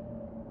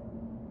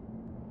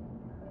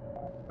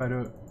 Try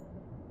to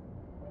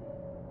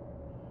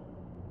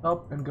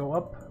up and go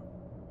up.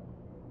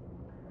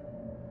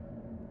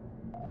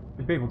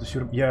 We'd be able to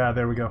shoot him. Yeah,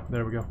 there we go.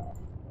 There we go.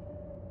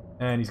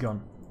 And he's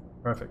gone.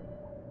 Perfect.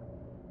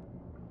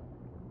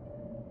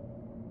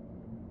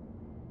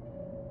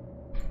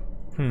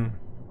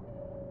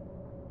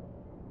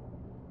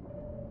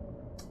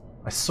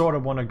 I sort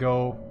of want to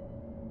go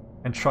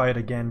and try it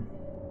again.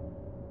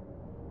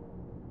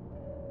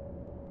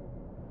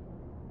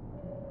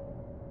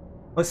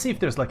 Let's see if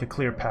there's like a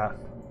clear path.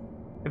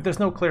 If there's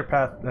no clear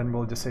path, then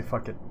we'll just say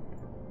fuck it.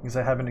 Because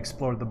I haven't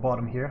explored the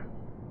bottom here.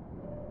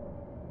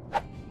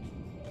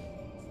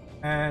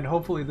 And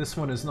hopefully this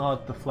one is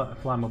not the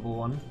flammable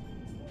one.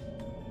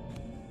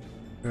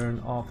 Turn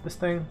off this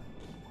thing.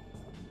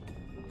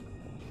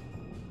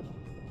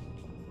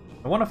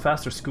 I want a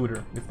faster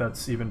scooter, if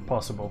that's even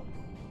possible.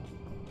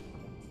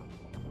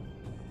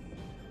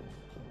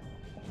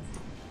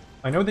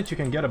 I know that you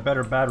can get a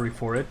better battery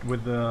for it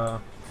with the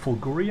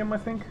Fulgurium, I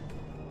think.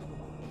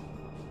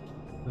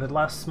 That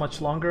lasts much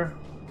longer.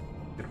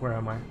 Where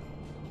am I?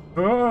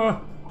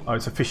 Oh,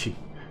 it's a fishy.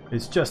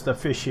 It's just a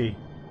fishy.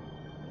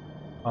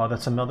 Oh,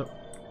 that's another...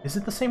 Is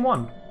it the same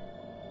one?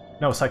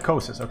 No,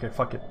 psychosis. Okay,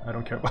 fuck it. I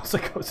don't care about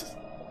psychosis.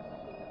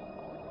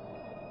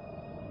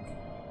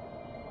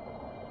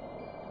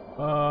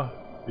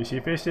 Fishy,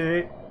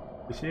 fishy.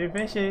 Fishy,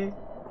 fishy.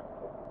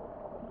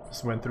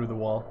 Just went through the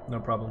wall. No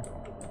problem.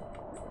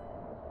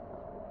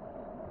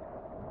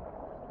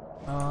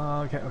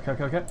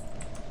 Okay.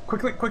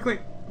 Quickly, quickly.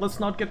 Let's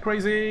not get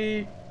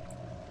crazy.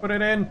 Put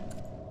it in.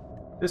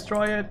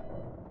 Destroy it.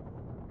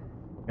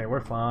 Okay, we're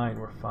fine.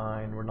 We're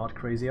fine. We're not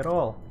crazy at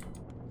all.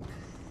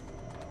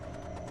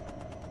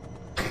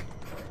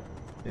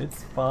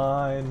 It's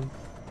fine.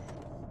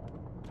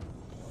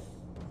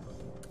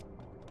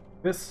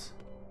 This.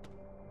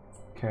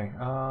 Okay,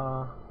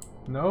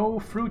 no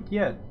fruit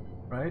yet,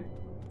 right?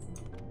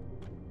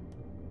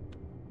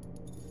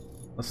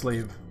 Let's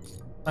leave.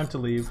 Time to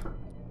leave.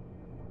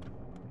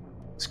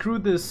 Screw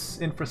this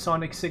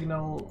infrasonic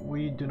signal.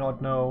 We do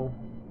not know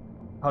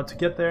how to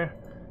get there.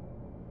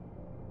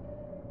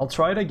 I'll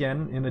try it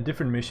again in a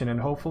different mission and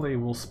hopefully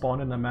we'll spawn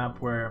in a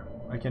map where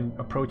I can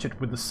approach it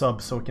with the sub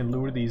so I can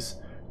lure these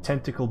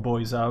tentacle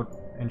boys out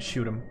and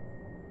shoot them.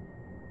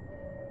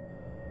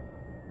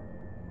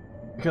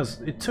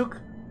 Because it took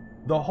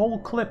the whole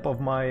clip of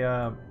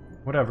my,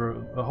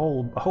 whatever, a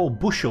whole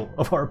bushel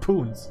of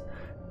harpoons,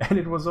 and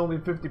it was only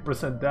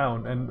 50%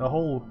 down, and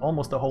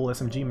almost a whole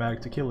SMG mag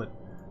to kill it.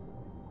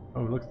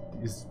 Oh look,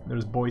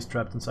 there's boys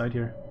trapped inside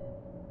here.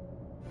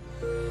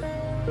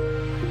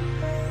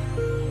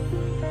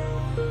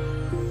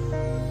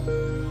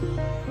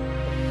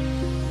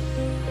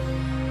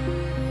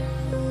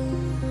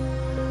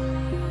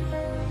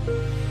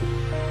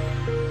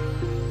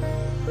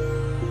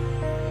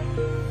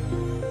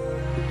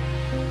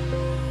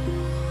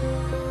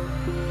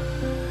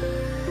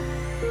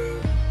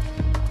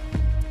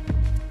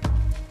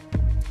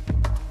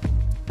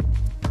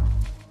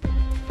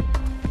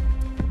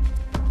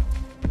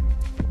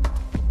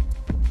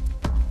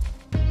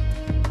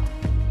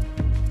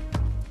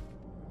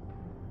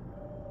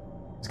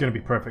 Gonna be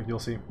perfect, you'll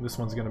see. This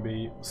one's gonna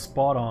be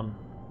spot on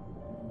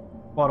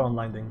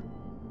landing.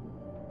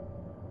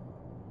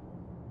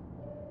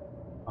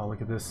 Oh, look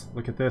at this,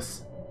 look at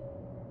this.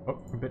 Oh,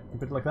 a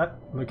bit like that.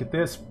 Look at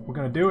this, we're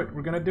gonna do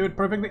it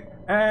perfectly,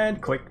 and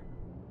click.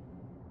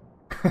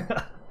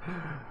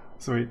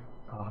 Sweet.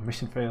 Oh,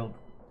 mission failed.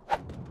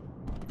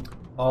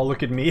 Oh,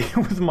 look at me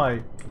with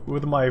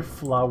my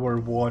flower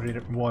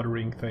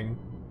watering thing.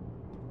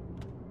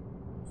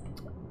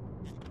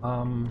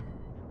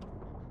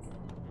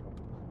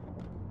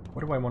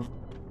 What do I want?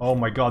 Oh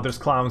my god, there's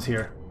clowns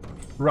here.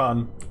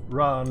 Run.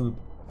 Run.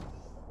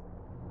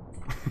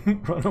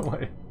 Run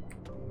away.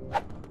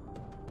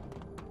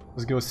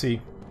 Let's go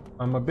see.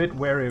 I'm a bit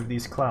wary of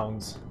these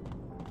clowns.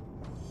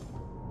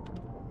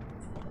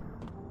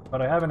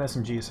 But I have an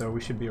SMG, so we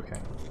should be okay.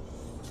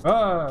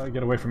 Ah,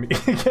 get away from me.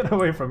 Get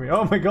away from me.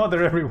 Oh my god,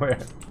 they're everywhere.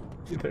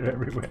 They're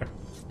everywhere.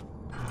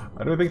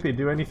 I don't think they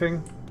do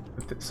anything.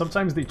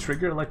 Sometimes they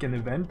trigger like an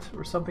event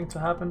or something to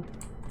happen.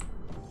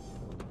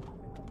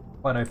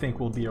 But I think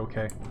we'll be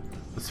okay.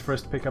 Let's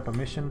first pick up a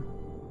mission.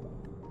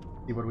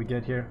 See what we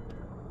get here.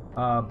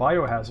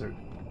 Biohazard.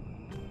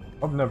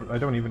 I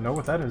don't even know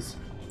what that is.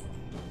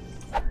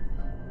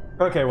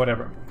 Okay,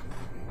 whatever.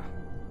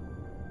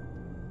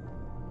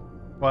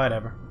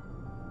 Whatever.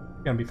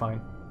 Gonna be fine.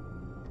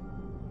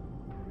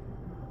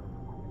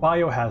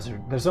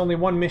 Biohazard. There's only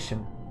one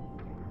mission.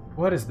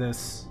 What is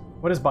this?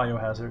 What is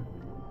biohazard?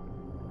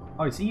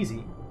 Oh, it's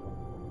easy.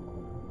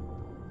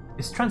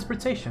 It's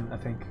transportation, I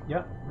think.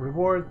 Yeah.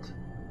 Reward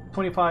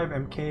 25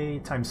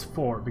 MK times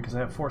 4 because I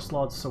have 4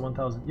 slots, so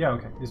 1000. Yeah,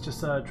 okay. It's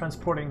just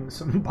transporting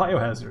some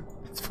biohazard.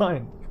 It's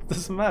fine. It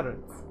doesn't matter.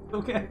 It's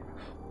okay.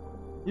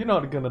 You're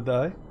not gonna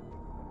die.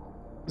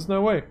 There's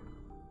no way.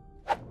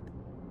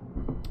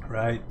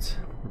 Right.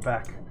 We're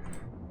back.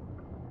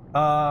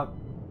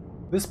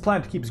 This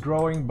plant keeps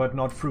growing but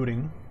not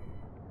fruiting.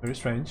 Very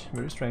strange.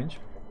 Very strange.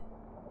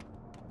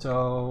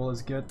 So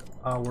let's get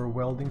our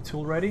welding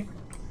tool ready.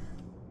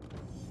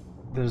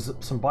 There's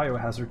some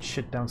biohazard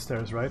shit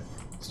downstairs, right?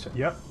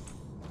 Yep.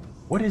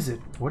 What is it?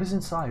 What is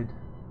inside?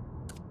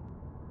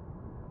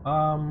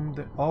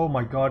 Oh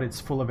my god, it's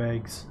full of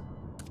eggs.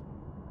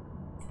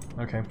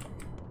 Okay.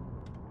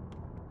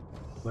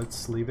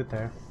 Let's leave it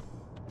there.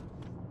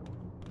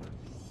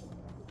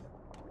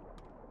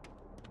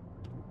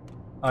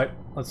 Alright,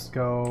 let's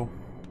go.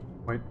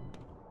 Wait.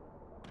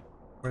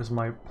 Where's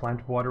my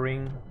plant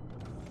watering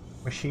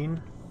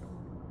machine?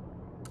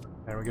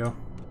 There we go.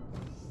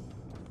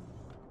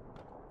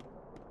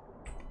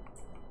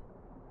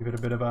 Give it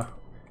a bit of a...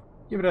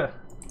 Give it a...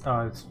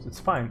 it's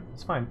fine.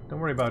 It's fine. Don't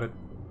worry about it.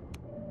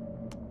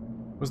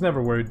 Was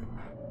never worried.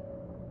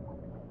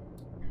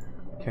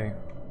 Okay.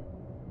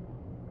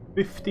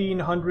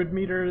 1500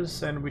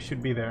 meters and we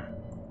should be there.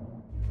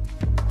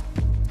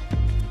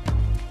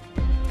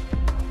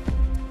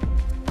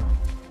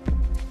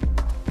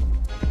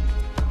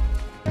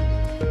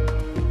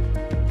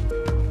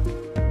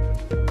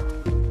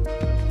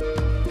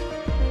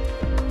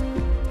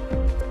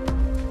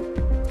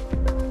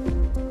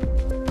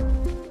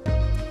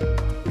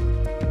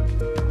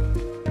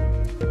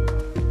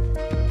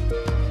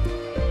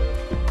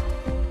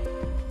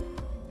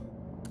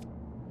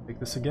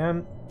 this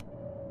again.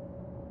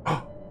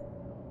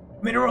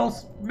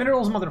 Minerals!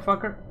 Minerals,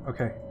 motherfucker!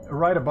 Okay,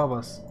 right above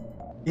us.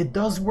 It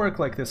does work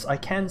like this. I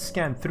can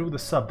scan through the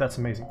sub. That's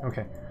amazing.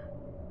 Okay.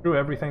 Through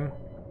everything.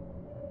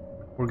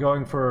 We're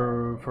going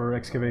for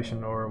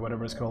excavation or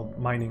whatever it's called.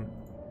 Mining.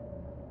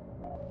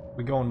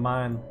 We go and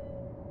mine.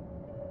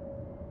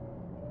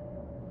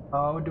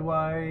 How do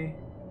I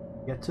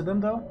get to them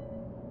though?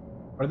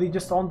 Are they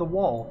just on the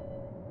wall?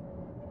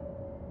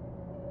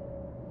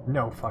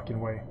 No fucking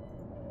way.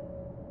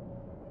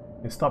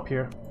 Okay, stop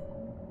here.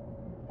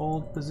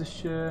 Hold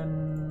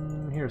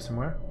position here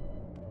somewhere.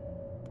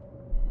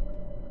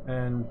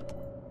 And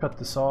cut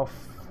this off.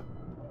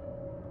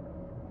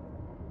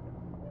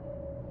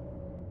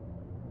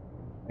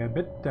 A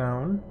bit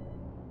down.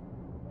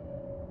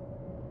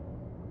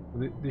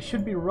 They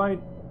should be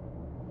right.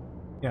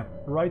 Yeah,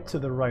 right to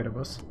the right of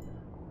us.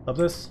 Stop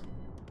this.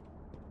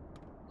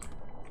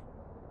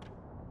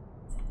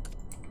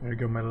 There you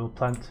go, my little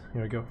plant.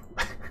 Here we go.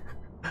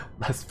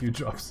 Last few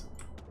drops.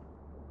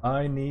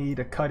 I need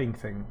a cutting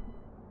thing.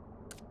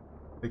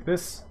 Like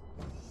this.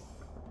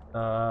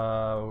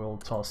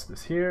 We'll toss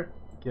this here.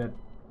 Get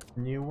a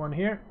new one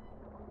here.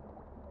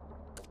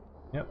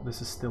 Yep,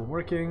 this is still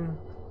working.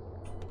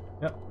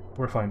 Yep,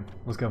 we're fine.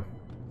 Let's go.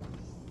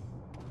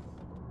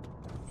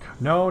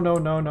 No, no,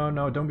 no, no,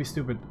 no, don't be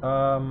stupid.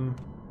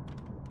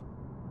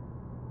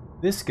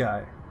 This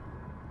guy.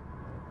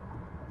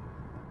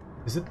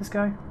 Is it this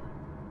guy?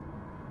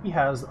 He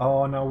has...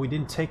 Oh no, we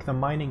didn't take the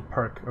mining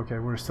perk. Okay,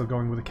 we're still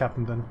going with the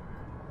captain then.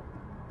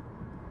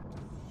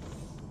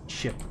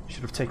 Shit,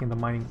 should have taken the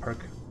mining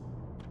perk.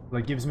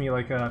 That gives me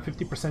like a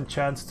 50%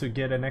 chance to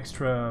get an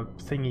extra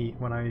thingy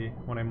when I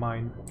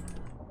mine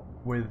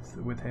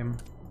with him.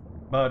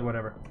 But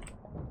whatever.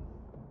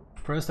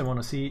 First I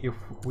want to see if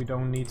we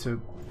don't need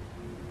to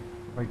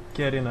like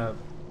get in a...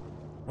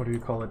 What do you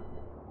call it?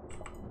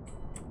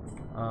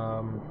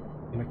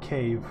 In a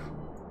cave.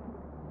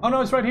 Oh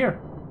no, it's right here!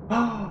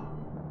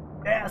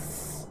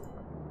 Yes!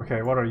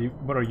 Okay, what are you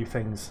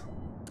things?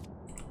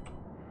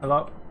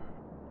 Hello?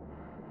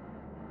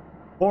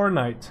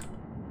 Bornite.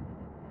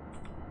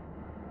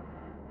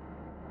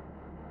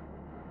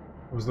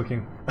 I was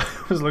looking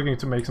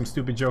to make some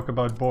stupid joke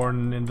about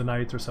born in the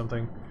night or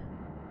something.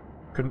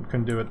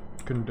 Couldn't do it.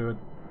 Couldn't do it.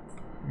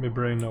 My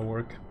brain no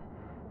work.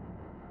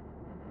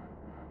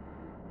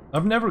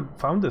 I've never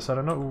found this. I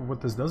don't know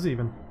what this does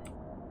even.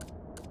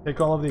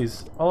 Take all of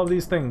these. All of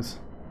these things.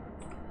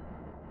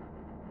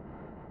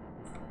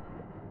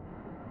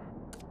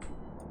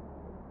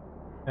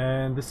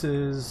 And this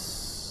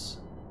is...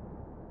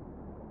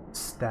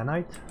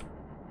 Stanite?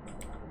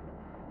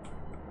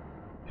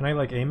 Can I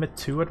like aim it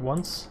two at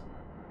once?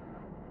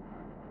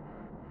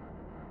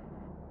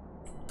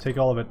 Take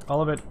all of it.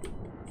 All of it.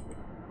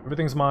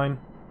 Everything's mine.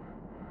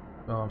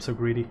 Oh, I'm so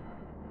greedy.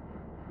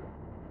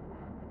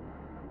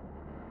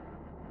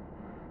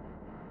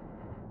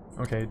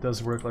 Okay, it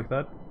does work like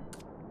that.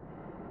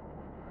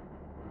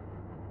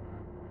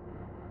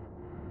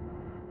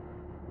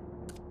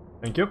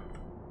 Thank you.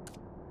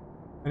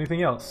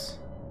 Anything else?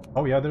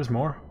 Oh yeah, there's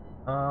more.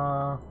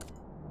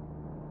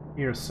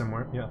 Here's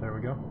somewhere. Yeah, there we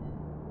go.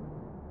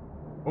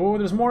 Oh,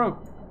 there's more.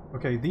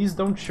 Okay, these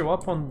don't show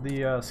up on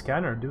the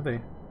scanner, do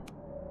they?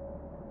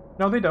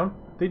 No, they don't.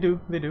 They do.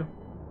 They do.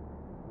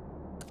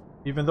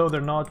 Even though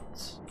they're not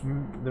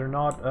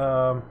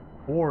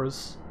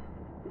ores.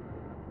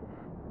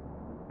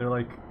 They're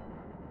like...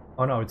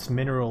 Oh no, it's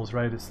minerals,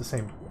 right? It's the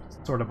same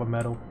sort of a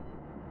metal.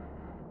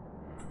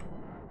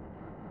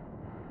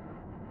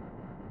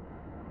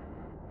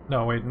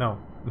 No, wait, no.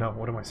 No,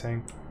 what am I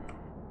saying?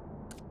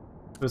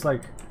 There's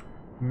like...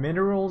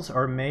 Minerals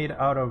are made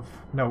out of...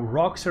 No,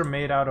 rocks are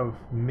made out of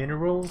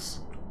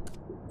minerals.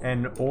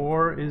 And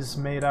ore is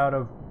made out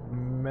of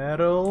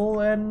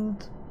metal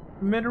and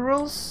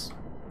minerals?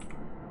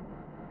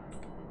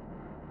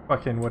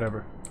 Fucking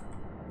whatever.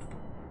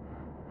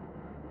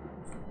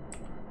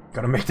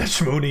 Gotta make that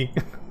schmoony.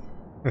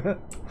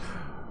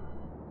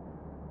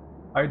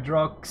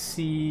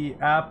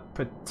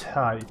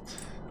 Hydroxyapatite.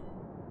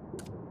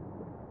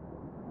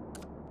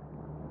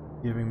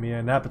 Giving me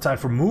an appetite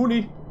for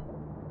Mooney.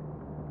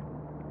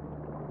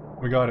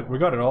 We got it. We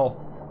got it all.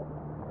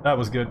 That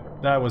was good.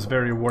 That was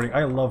very rewarding.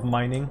 I love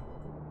mining.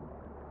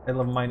 I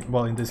love mining.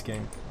 Well, in this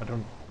game, I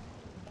don't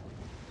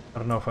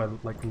know if I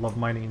like love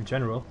mining in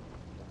general.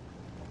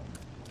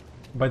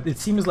 But it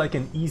seems like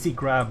an easy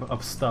grab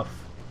of stuff.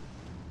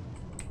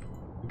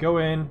 You go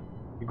in,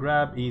 you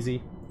grab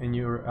easy, and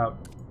you're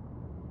out.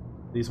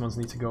 These ones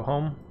need to go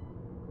home.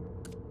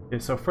 Okay,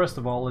 so first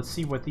of all, let's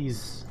see what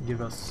these give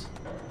us.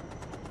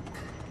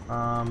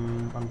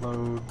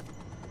 Unload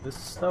this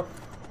stuff.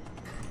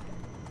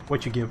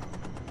 What you give?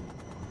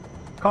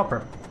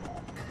 Copper.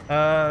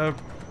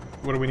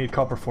 What do we need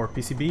copper for?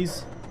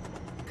 PCBs?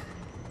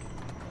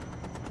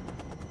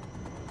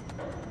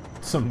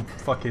 Some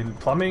fucking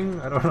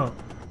plumbing? I don't know.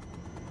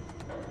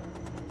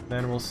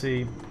 Then we'll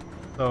see.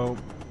 So,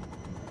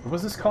 what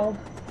was this called?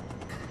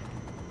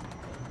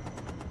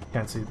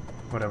 Can't see.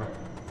 Whatever.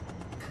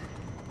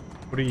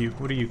 What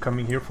are you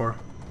coming here for?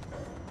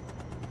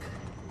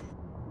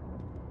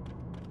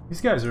 These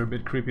guys are a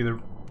bit creepy.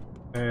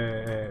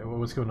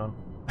 What's going on?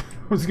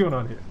 What's going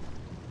on here?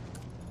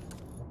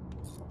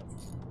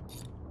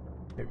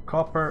 Okay,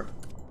 copper.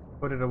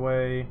 Put it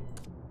away.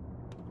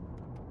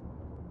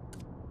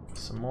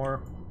 Some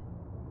more.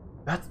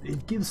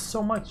 It gives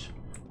so much.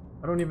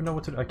 I don't even know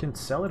what to do. I can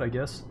sell it, I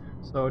guess.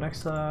 So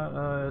next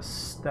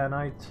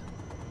stanite.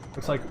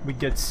 Looks like we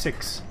get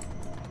 6.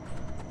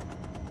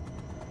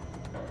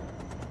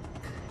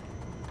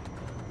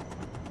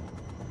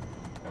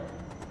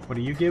 What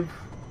do you give?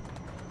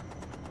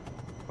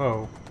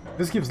 Oh,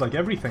 this gives like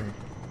everything.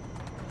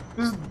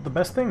 This is the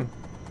best thing.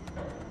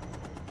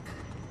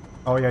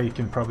 Oh yeah, you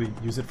can probably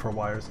use it for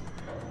wires.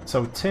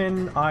 So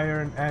tin,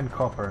 iron, and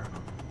copper.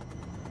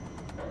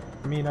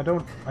 I mean,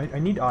 I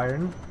need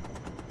iron.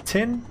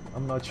 Tin?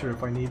 I'm not sure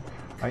if I need...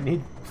 I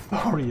need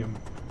thorium.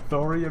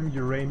 Thorium,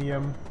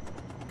 uranium.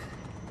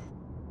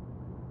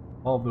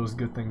 All of those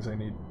good things I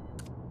need.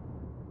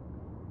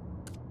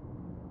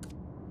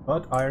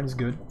 But iron's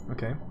good.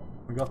 Okay,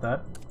 we got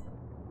that.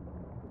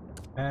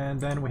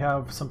 And then we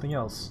have something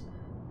else.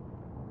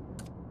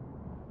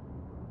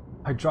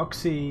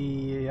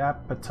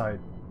 Hydroxyapatite.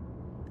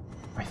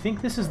 I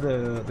think this is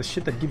the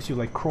shit that gives you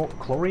like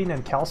chlorine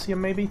and calcium,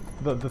 maybe?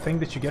 The thing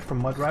that you get from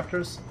mud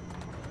raptors?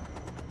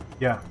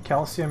 Yeah,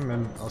 calcium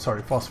and... oh,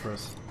 sorry,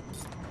 phosphorus.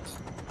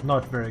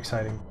 Not very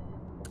exciting.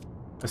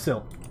 But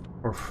still,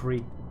 for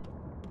free.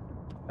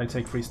 I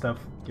take free stuff.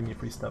 Give me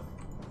free stuff.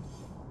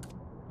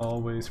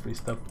 Always free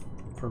stuff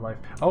for life.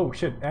 Oh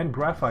shit, and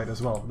graphite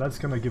as well. That's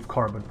gonna give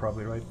carbon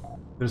probably, right?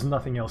 There's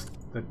nothing else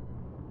that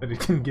it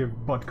can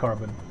give but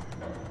carbon.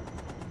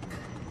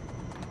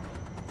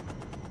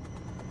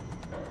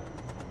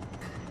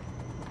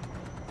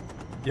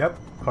 Yep,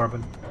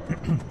 carbon.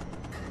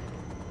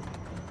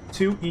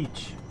 2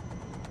 each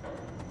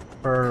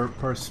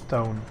per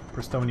stone,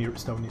 per stony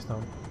stone.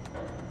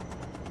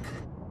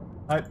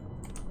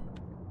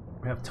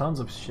 We have tons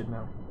of shit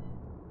now.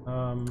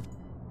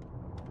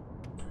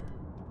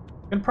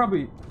 Can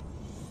probably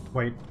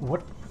wait.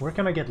 What? Where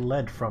can I get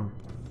lead from?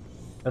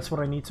 That's what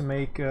I need to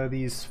make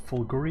these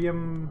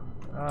fulgurium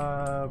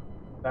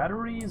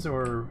batteries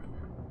or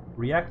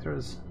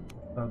reactors.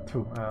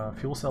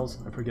 Fuel cells.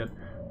 I forget.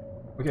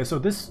 Okay, so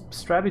this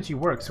strategy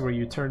works where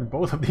you turn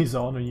both of these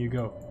on and you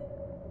go.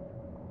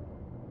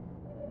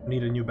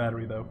 Need a new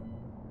battery though.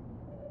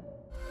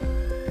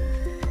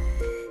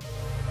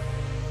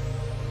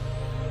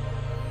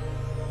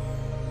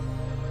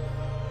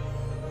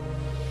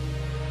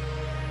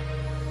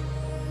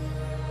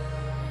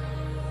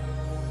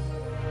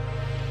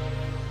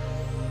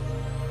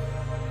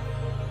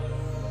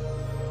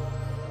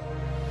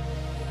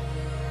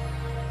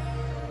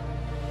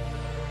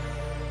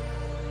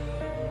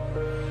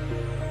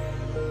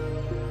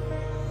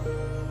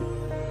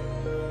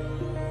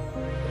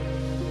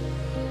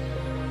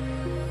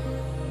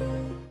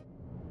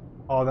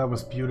 Oh, that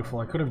was beautiful.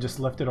 I could have just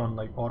left it on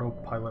like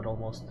autopilot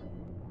almost.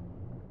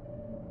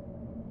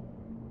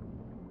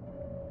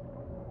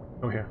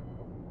 Go here.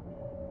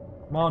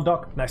 Come on,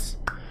 Doc. Nice.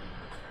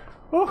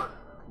 Oh,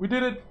 we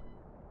did it.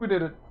 We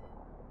did it.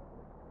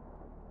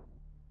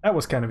 That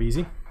was kind of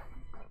easy.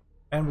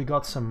 And we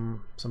got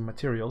some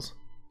materials.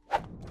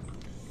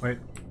 Wait.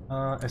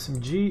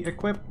 SMG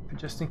equip,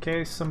 just in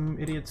case some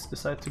idiots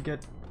decide to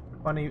get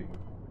funny.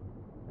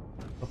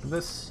 Open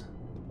this.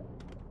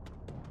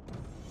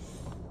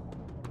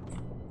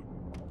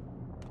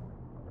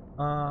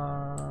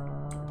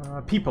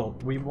 People.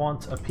 We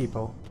want a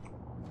people.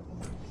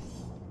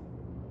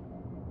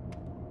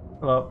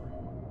 Hello.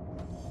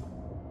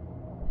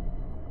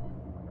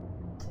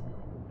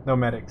 No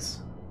medics.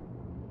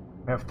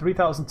 We have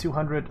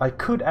 3,200. I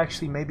could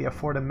actually maybe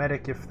afford a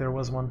medic if there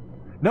was one.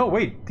 No,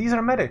 wait. These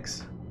are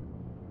medics.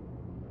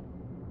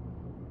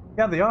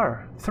 Yeah, they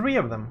are. 3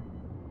 of them.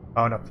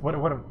 Oh no. What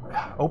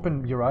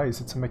open your eyes.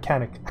 It's a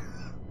mechanic.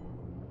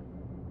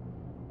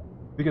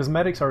 Because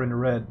medics are in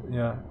red,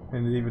 yeah,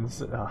 and it even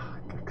I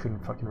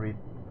couldn't fucking read.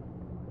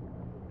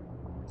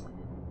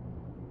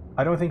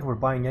 I don't think we're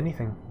buying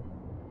anything.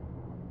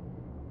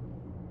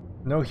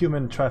 No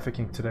human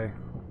trafficking today.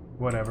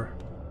 Whatever.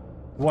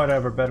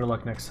 Whatever, better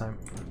luck next time.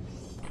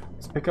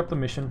 Let's pick up the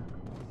mission.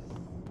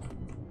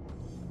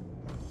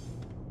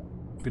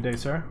 Good day,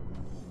 sir.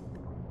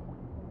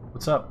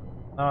 What's up?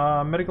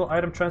 Medical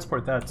item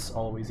transport, that's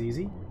always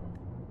easy.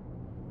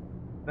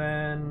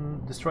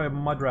 Then destroy a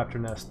mud raptor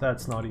nest,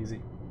 that's not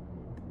easy.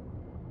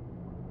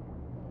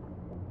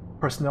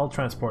 Personnel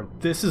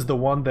transport, this is the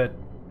one that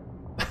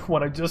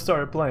when I just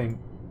started playing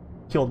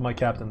killed my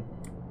captain.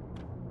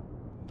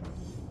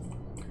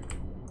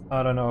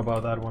 I don't know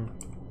about that one.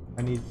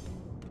 Maybe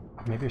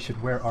I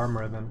should wear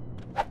armor then.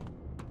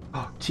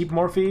 Oh, cheap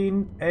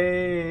morphine.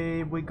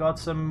 Hey, we got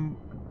some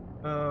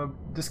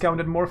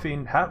discounted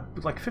morphine.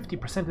 Like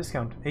 50%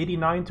 discount.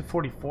 89 to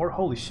 44.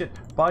 Holy shit.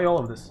 Buy all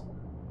of this.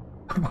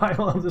 Buy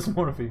all of this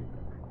morphine.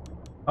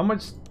 How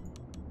much?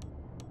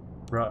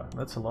 Bruh,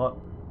 that's a lot.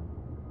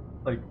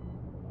 Like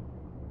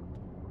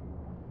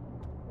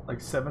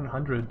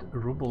 700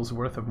 rubles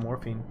worth of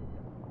morphine.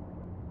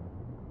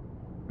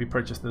 We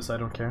purchased this, I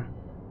don't care.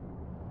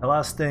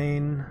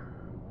 Elastane,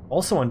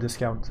 also on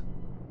discount.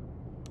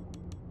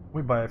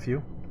 We buy a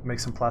few, make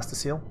some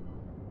plasticine.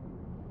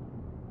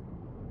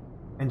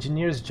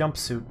 Engineer's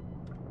jumpsuit.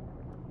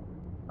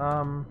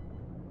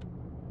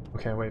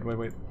 Okay,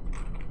 wait.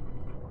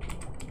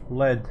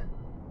 Lead.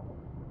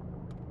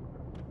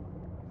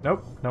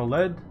 Nope, no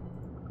lead.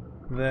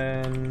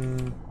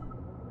 Then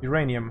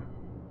uranium.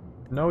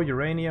 No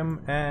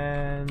uranium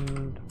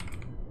and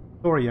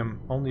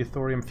thorium. Only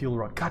thorium fuel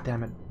rod. God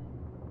damn it.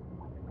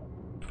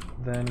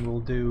 Then we'll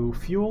do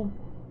fuel.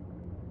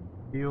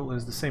 Fuel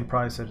is the same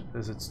price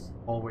as it's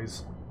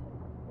always.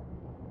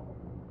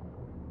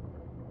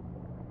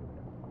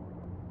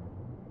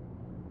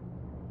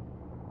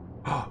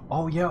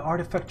 Oh yeah,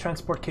 artifact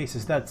transport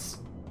cases. That's...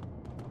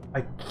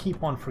 I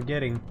keep on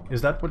forgetting.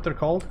 Is that what they're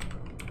called?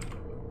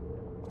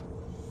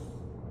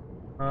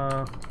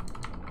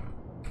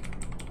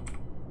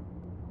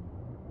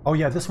 Oh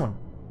yeah, this one.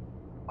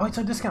 Oh, it's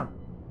a discount.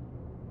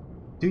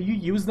 Do you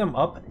use them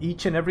up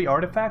each and every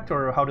artifact,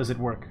 or how does it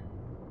work?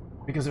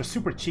 Because they're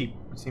super cheap,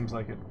 it seems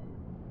like it.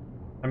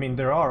 I mean,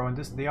 they are on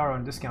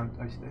discount.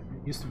 It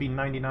used to be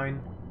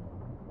 99.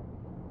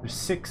 There's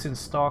 6 in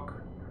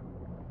stock.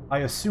 I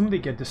assume they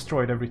get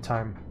destroyed every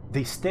time.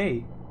 They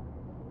stay.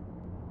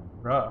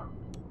 Bruh.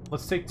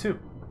 Let's take 2.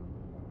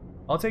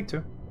 I'll take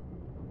 2.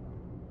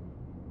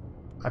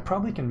 I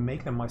probably can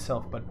make them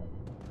myself, but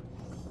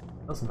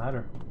it doesn't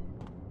matter.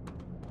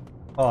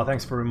 Oh,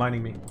 thanks for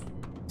reminding me.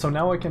 So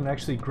now I can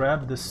actually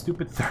grab this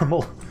stupid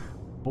thermal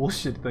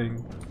bullshit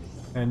thing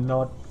and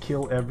not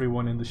kill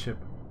everyone in the ship.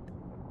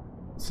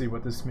 Let's see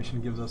what this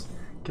mission gives us.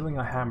 Killing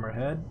a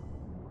hammerhead.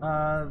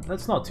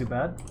 That's not too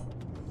bad.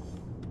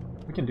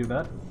 We can do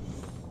that.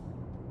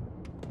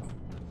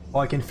 Oh,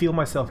 I can feel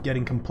myself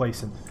getting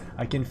complacent.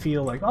 I can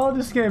feel like, oh,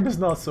 this game is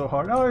not so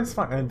hard. Oh, it's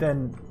fine. And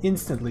then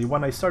instantly,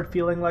 when I start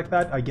feeling like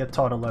that, I get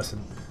taught a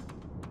lesson.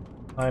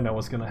 I know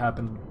what's gonna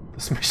happen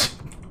this mission.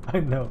 I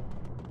know.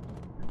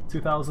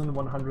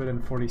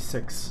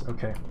 2,146.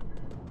 Okay.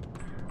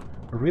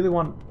 I really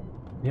want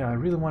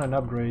an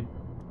upgrade,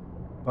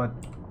 but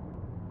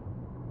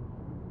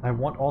I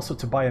want also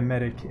to buy a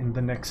medic in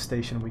the next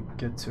station we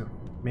get to.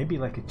 Maybe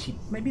like a cheap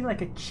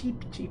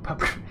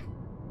upgrade.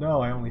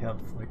 No, I only have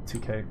like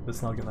 2k.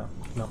 That's not gonna.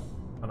 No.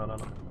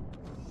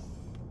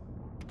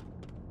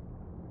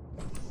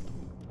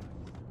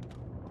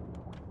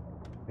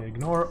 Okay,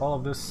 ignore all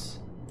of this.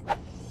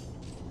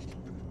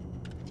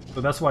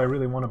 So that's why I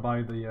really want to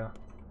buy the.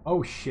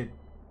 Oh shit.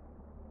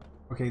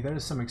 Okay,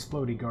 there's some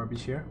explodey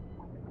garbage here.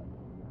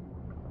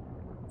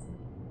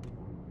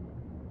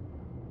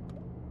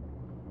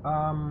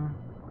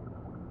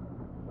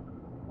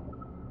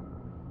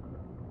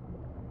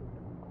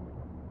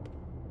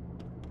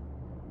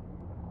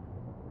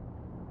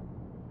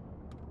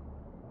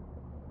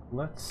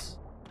 Let's...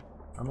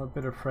 I'm a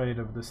bit afraid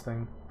of this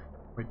thing.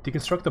 Wait,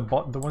 deconstruct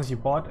the ones you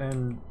bought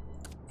and...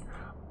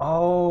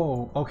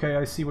 Oh, okay,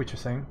 I see what you're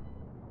saying.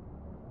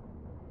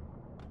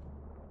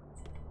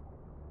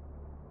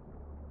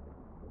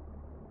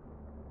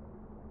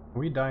 Are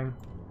we dying?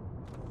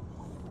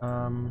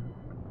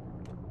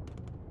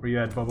 Where you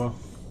at, Bobo?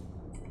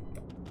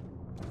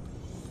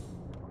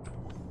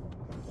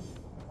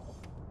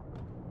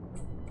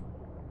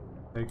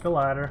 Take the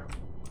ladder.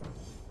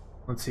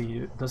 Let's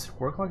see, does it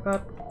work like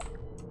that?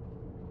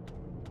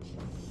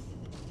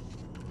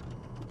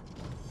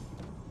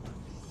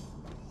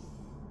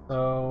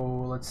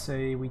 So, let's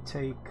say we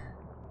take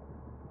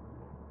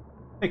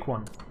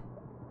one.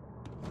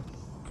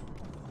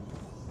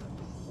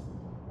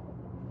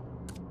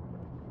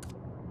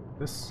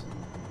 This.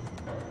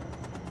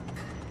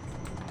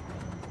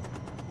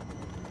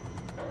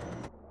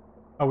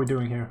 How are we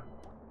doing here?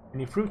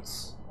 Any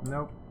fruits?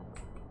 Nope.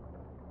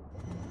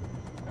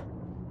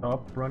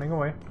 Stop running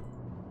away.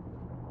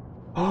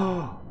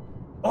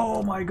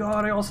 Oh my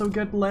god, I also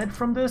get lead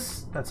from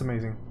this? That's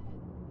amazing.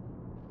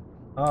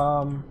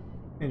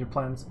 Change your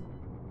plans.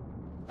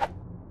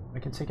 I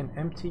can take an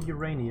empty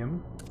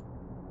uranium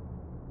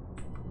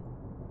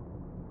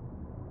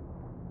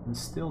and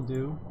still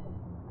do...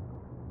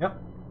 Yep.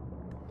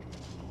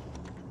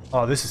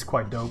 Oh, this is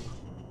quite dope.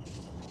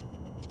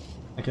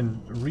 I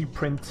can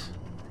reprint,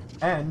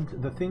 and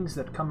the things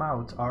that come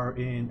out are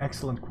in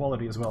excellent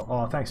quality as well.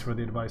 Oh, thanks for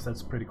the advice,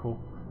 that's pretty cool.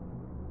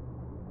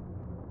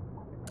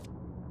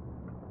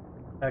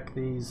 Pack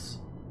these.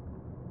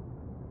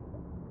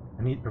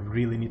 I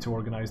really need to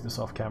organize this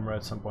off camera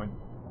at some point.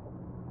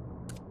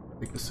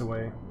 Take this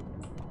away.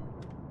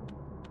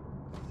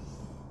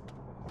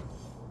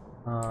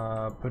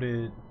 Put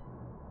it...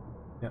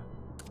 Yeah,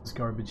 this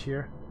garbage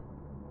here.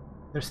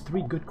 There's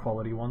 3 good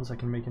quality ones I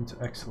can make into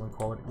excellent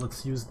quality.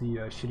 Let's use the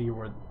shitty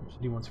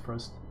ones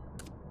first.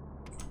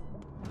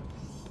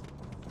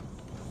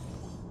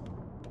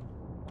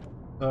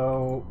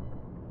 So,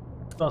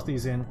 toss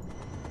these in.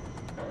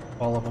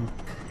 All of them.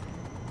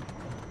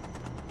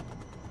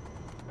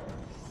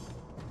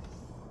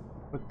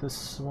 Put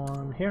this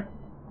one here.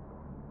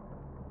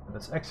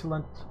 That's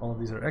excellent. All of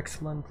these are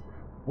excellent.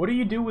 What do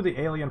you do with the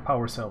alien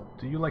power cell?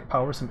 Do you like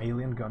power some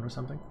alien gun or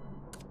something?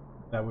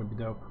 That would be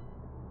dope.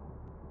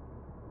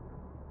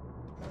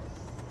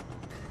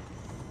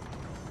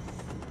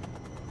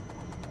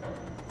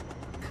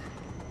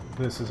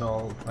 This is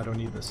all... I don't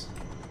need this.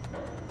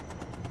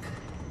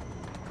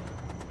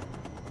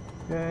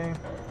 Okay.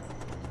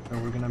 So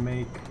we're gonna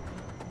make...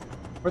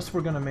 First we're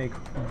gonna make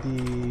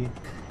the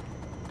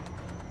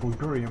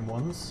Bulgarian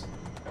ones.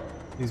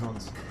 These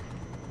ones.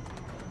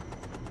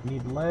 We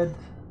need lead.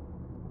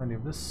 Plenty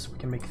of this. We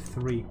can make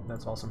 3.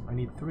 That's awesome. I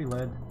need 3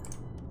 lead.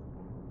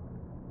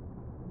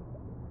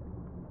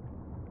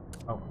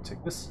 Oh,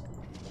 take this.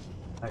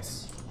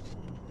 Nice.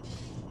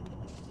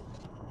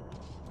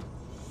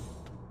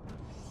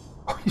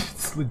 Oh,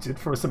 it's legit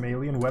for some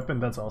alien weapon.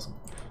 That's awesome.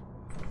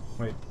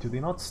 Wait, do they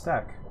not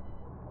stack?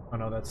 Oh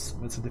no, that's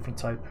a different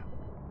type.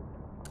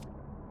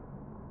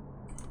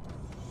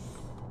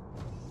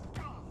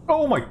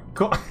 Oh my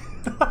god!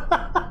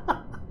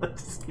 That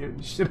scared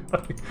the shit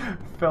out of me.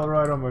 Fell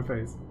right on my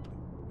face.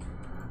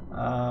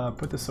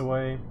 Put this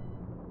away.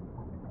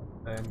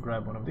 And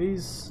grab one of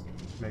these.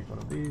 Make one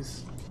of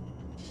these.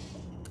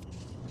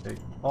 Take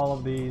all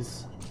of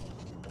these.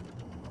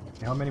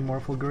 Okay, how many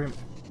more fulgurium?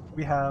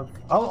 We have...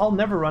 I'll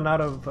never run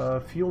out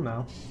of fuel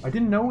now. I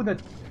didn't know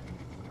that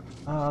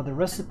the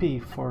recipe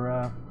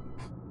for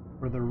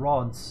the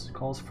rods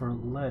calls for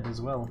lead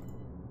as well.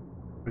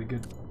 Pretty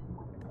good.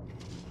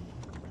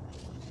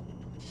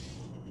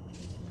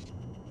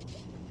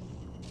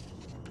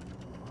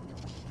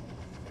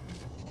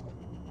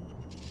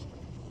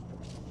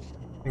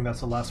 I think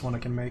that's the last one I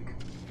can make.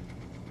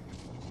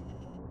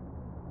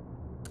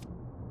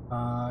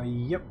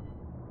 Yep.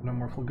 No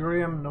more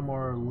fulgurium, no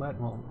more lead.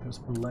 Well, there's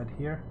lead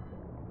here.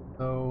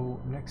 So,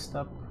 next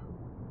up...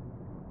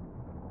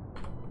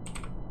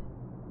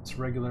 It's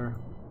regular...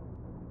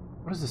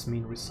 What does this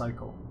mean,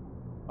 recycle?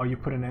 Oh, you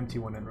put an empty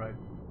one in, right?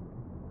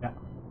 Yeah.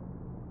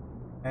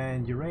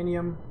 And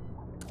uranium.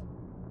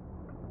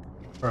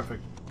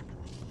 Perfect.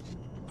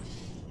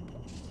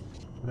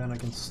 Then I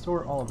can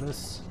store all of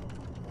this.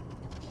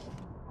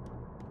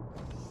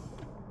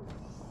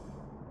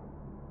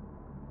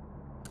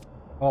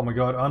 Oh my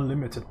god,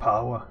 unlimited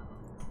power.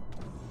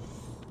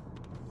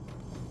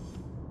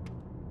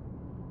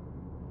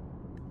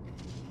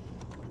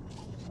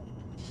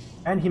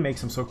 And he makes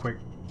them so quick.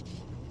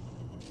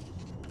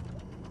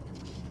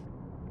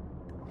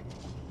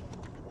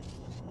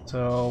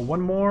 So,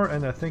 one more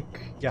and I think,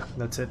 yeah,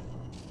 that's it.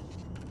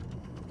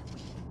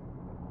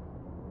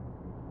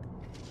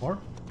 More?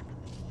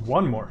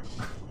 One more.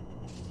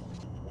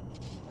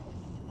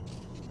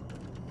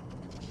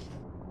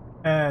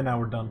 And now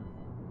we're done.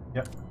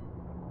 Yep.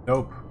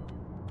 Dope.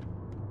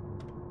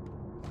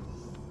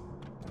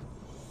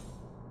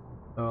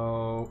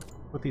 So,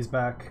 put these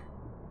back.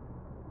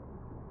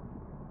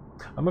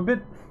 I'm a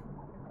bit...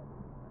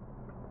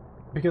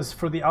 Because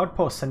for the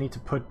outposts I need to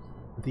put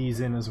these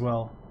in as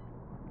well.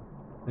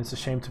 It's a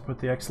shame to put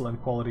the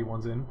excellent quality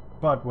ones in,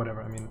 but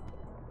whatever, I mean...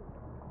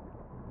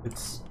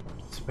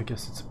 I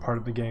guess it's a part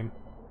of the game.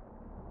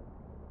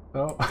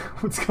 Oh,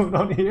 what's going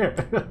on here?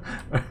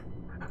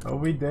 Are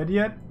we dead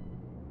yet?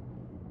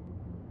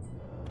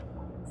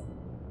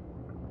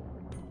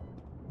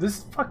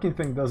 This fucking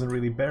thing doesn't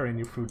really bear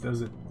any fruit,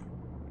 does it?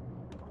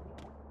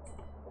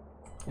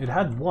 It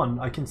had one.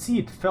 I can see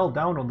it fell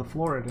down on the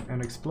floor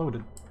and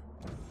exploded.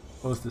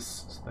 Close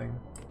this thing.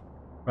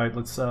 Right,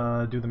 let's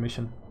do the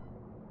mission.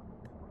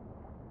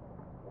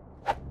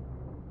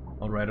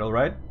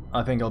 Alright.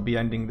 I think I'll be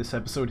ending this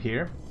episode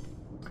here.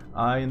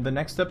 In the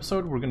next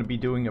episode, we're going to be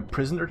doing a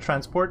prisoner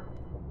transport.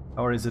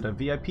 Or is it a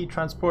VIP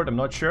transport? I'm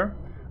not sure.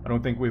 I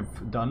don't think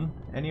we've done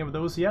any of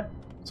those yet.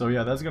 So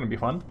yeah, that's going to be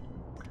fun.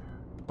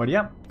 But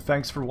yeah,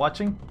 thanks for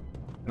watching,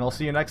 and I'll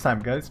see you next time,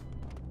 guys.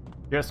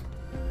 Cheers.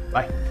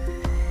 Bye.